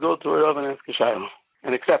don't just go to a Rav and ask a shayla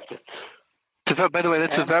and accept it. By the way,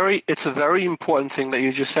 it's a very important thing that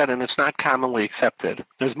you just said, and it's not commonly accepted.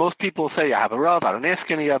 There's most people say, I have a Rav, I don't ask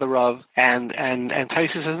any other Rav, and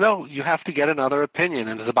Taisa says, no, you have to get another opinion,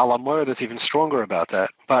 and there's a Baal HaMoed that's even stronger about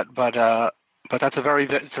that. But that's a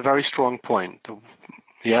very strong point.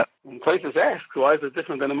 Yeah. And Taisa asks, why is it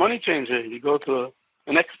different than a money changer? You go to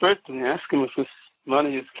an expert and you ask him if this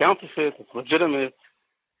money is counterfeit, it's legitimate,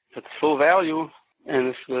 if it's full value, and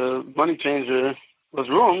if the money changer was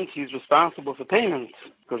wrong, he's responsible for payment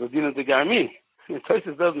because of Dina de Garmi.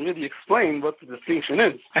 Tosfos doesn't really explain what the distinction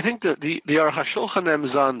is. I think that the Aruch HaShulchan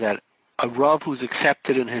is on that a Rav who's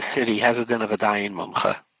accepted in his city has a din of a dayin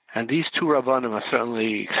mumcha. And these two Rabbanim are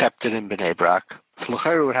certainly accepted in Bnei Brak. So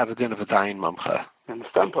L'chayru would have a din of a dayin mumcha. And the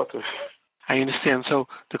Stampotter. I understand. So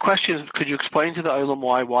the question is, could you explain to the Olam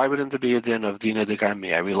why wouldn't there be a din of Dina de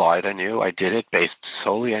Garmi? I relied on you. I did it based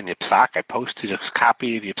solely on your psak. I posted a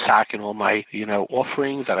copy of your psak in all my,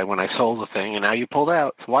 offerings that when I sold the thing, and now you pulled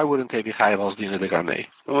out. So why wouldn't they be chayav as Dina de Garmi?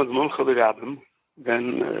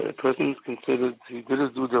 Then a person is considered, he did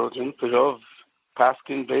his due diligence, of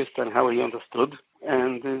paskin based on how he understood,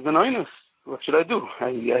 and there's an oinus. What should I do?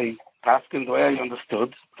 I paskin the way I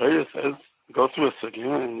understood. Torah says, go through a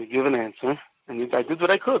sugya and you give an answer, and I did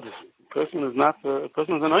what I could. A person is an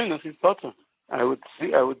oinus, he's potter. I would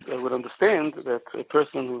understand that a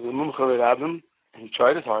person who's a mumcha l'rabim, he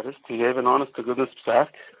tried his hardest, he gave an honest to goodness psak,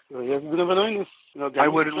 so he has a bit of an oinus. Why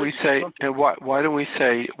wouldn't we say?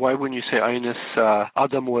 Why wouldn't you say oinus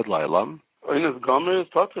adam ud lailam? Oinus gomer is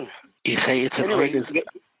potter. You say it's an oinus.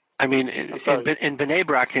 I mean, in Bnei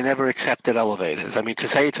Brak, they never accepted elevators. I mean, to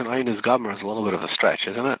say it's an oinus gomer is a little bit of a stretch,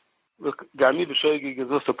 isn't it? Look, Garmi b'shoigig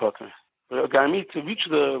is also potter. Garmi, to reach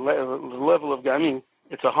the level of Garmi,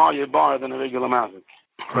 it's a higher bar than a regular mazik.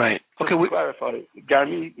 Right. Okay, we clarify.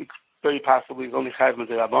 Garmi very possibly is only chayv mit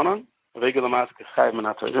rabbanon. A regular mazik is chayv min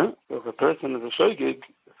haTorah. So if a person is a shoigig,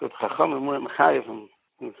 so the chachamim weren't mechayev him.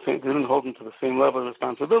 They didn't hold him to the same level of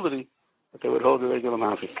responsibility that they would hold the regular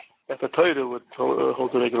mazik. That the Torah would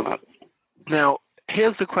hold the regular mazik. Now,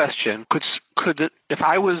 here's the question: Could if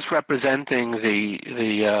I was representing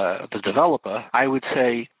the developer, I would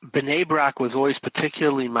say Bnei Brak was always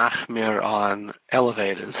particularly machmir on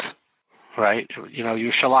elevators, right?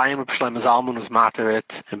 Yerushalayim Shlomo Zalman was materit,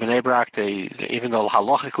 and Bnei Brak, even though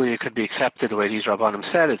halachically it could be accepted the way these rabbanim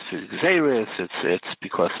said, it's Xeris, it's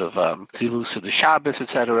because of Zilus of the Shabbos,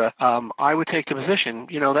 etc. I would take the position,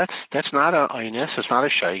 that's not a Einis, it's not a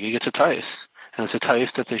Shaygig, it's a Tais. And it's a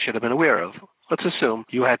Tais that they should have been aware of. Let's assume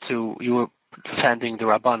you were defending the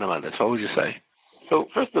Rabbanim on this. What would you say? So,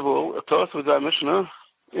 first of all, a Torah with our Mishnah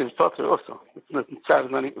is Potter also. Psak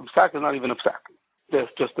is not even a psak. That's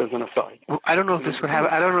just as an aside. I don't know if this would have.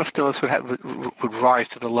 I don't know if this would rise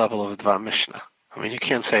to the level of the Mishnah. I mean, you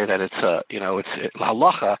can't say that it's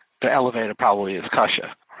halacha. The elevator probably is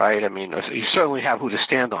kasha, right? I mean, you certainly have who to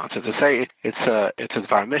stand on. So to say it's a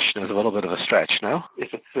Dvar Mishnah is a little bit of a stretch, no?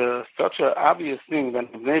 If it's such an obvious thing, then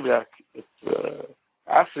in Bnei Brak, it's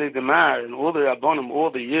Asrei Demar and all the Rabbanim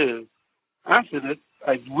all the years answered it.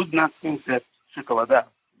 I would not think that Shikol Adah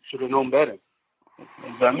should have known better.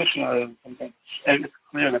 Dvar Mishnah is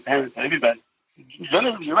clear and apparent to everybody.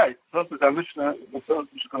 Generally, you're right. Plus, the Dvar Mishnah, the first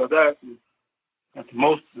Shikol Adah, at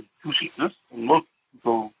most two sheeters, and most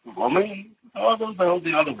people women, all those are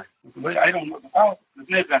the other way. I don't know the house, the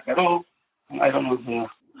Bnei Brak at all, and I don't know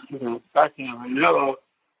the starting of Yellow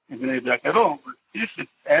in Bnei Brak at all. But if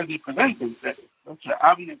it's as he presented, that it's such an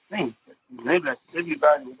obvious thing, that in Bnei Brak,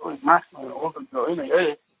 everybody was always masculine and open to in the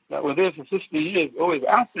area that were there for 50 years, always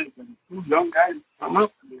answered, and two young guys come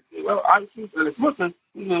up and they say, well, I think that it's Muslim,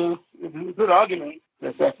 it's a good argument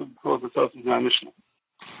that would cause itself in our Mishnah.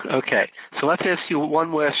 Okay, so let's ask you one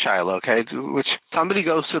more shiloh, okay, which somebody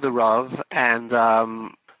goes to the Rav and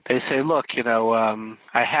they say, look,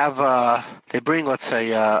 I have, they bring, let's say,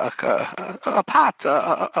 a pot,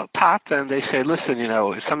 and they say, listen,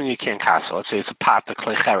 it's something you can't castle. Let's say it's a pot, a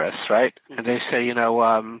klecheres, right? And they say,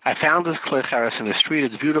 I found this klecheres in the street.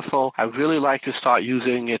 It's beautiful. I would really like to start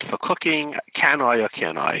using it for cooking. Can I or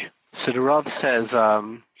can I? So the Rav says,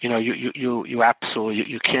 you absolutely,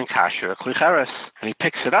 you can't kasher a klecheres. And he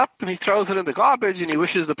picks it up and he throws it in the garbage and he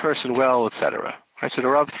wishes the person well, etc. Right, so the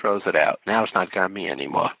Rav throws it out. Now it's not Garmi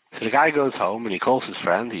anymore. So the guy goes home and he calls his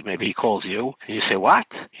friend. Maybe he calls you, and you say, "What?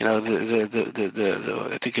 I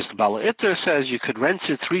think it's the Bala Itter says you could rinse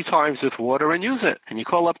it 3 times with water and use it." And you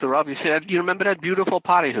call up the Rav. You say, "You remember that beautiful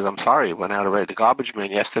pot?" He says, "I'm sorry, it went out already. The garbage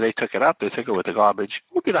man yesterday took it up. They took it with the garbage."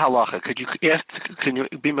 What would be the halacha? Can you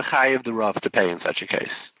be mechayev the Rav to pay in such a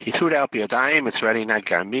case? He threw it out b'yadayim. It's already not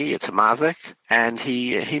Garmi. It's a mazik, and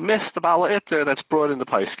he missed the Bala Itter that's brought in the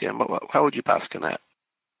paiskim. How would you paskin that?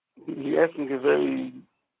 You're asking a very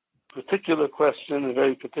particular question, a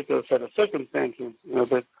very particular set of circumstances.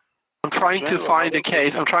 But I'm trying to find a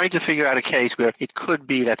case. I'm trying to figure out a case where it could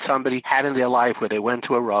be that somebody had in their life where they went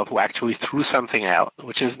to a Rav who actually threw something out,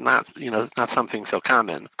 which is not something so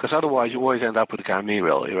common. Because otherwise, you always end up with Garmi,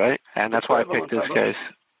 really, right? And that's why I picked this case.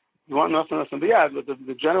 You want nothing beyond, but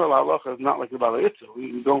the general halacha is not like the Bala Itter.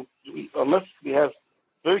 We don't, unless we have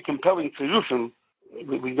very compelling solution,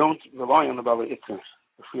 we don't rely on the Bala Itter.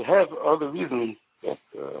 If we have other reasons that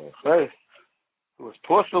it was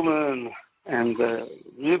porcelain, and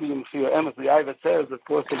really in Shiur Emes, the Iva says that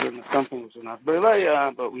porcelain is something which is not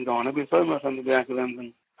Berleya, but we don't want to be so much on the back of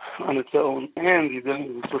them on its own, and you did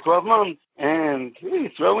it for 12 months, and you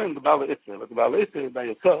throw in the Bala Itter. But the Bala Itter by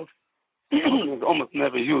itself is almost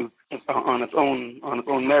never used on its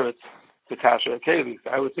own merits to kasher a keli.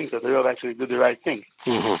 I would think that the Rav actually did the right thing.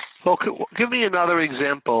 Mm-hmm. Well, give me another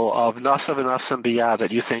example of nasav and nasam biyah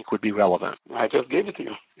that you think would be relevant. I just gave it to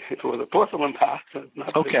you. It was a porcelain pot.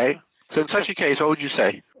 Okay. So in such a case, what would you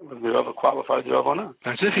say? Was the Rav a qualified Rav or not?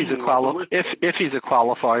 As if he's if he's a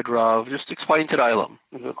qualified Rav, just explain to the Eilam.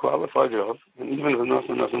 He's a qualified Rav, and even if nasav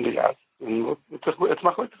and nasam biyah, it's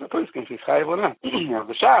machlokes the poskim, he's chayiv or not. You have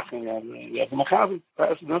the shach, and you have the machazi.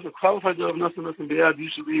 That's a qualified Rav, nasav and nasam biyah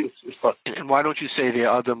usually is fun. And why don't you say the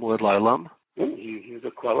Adam with Eilam? He's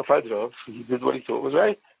a qualified Rav. He did what he thought was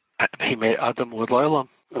right. He made Adam with Eilam.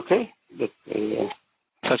 Okay, but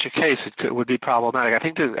such a case it would be problematic. I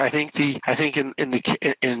think in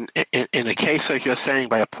a case like you're saying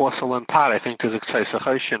by a porcelain pot, I think there's a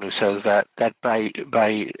Tzayisachoshin who says that by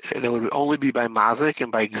there would only be by mazik,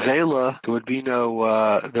 and by gzela there would be no.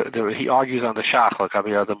 He argues on the shach like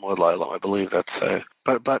Abi Adam with Eilam. I believe that's.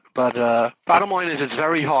 But bottom line is it's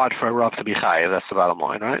very hard for a Rav to be chayav. That's the bottom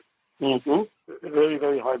line, right? Mm-hmm. Very,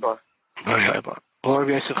 very high bar. Very high bar. Well,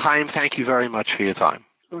 Rabbi Yosef Chaim, thank you very much for your time.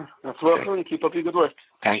 That's welcome, and keep up your good work.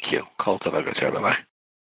 Thank you. Kol tov, bye-bye.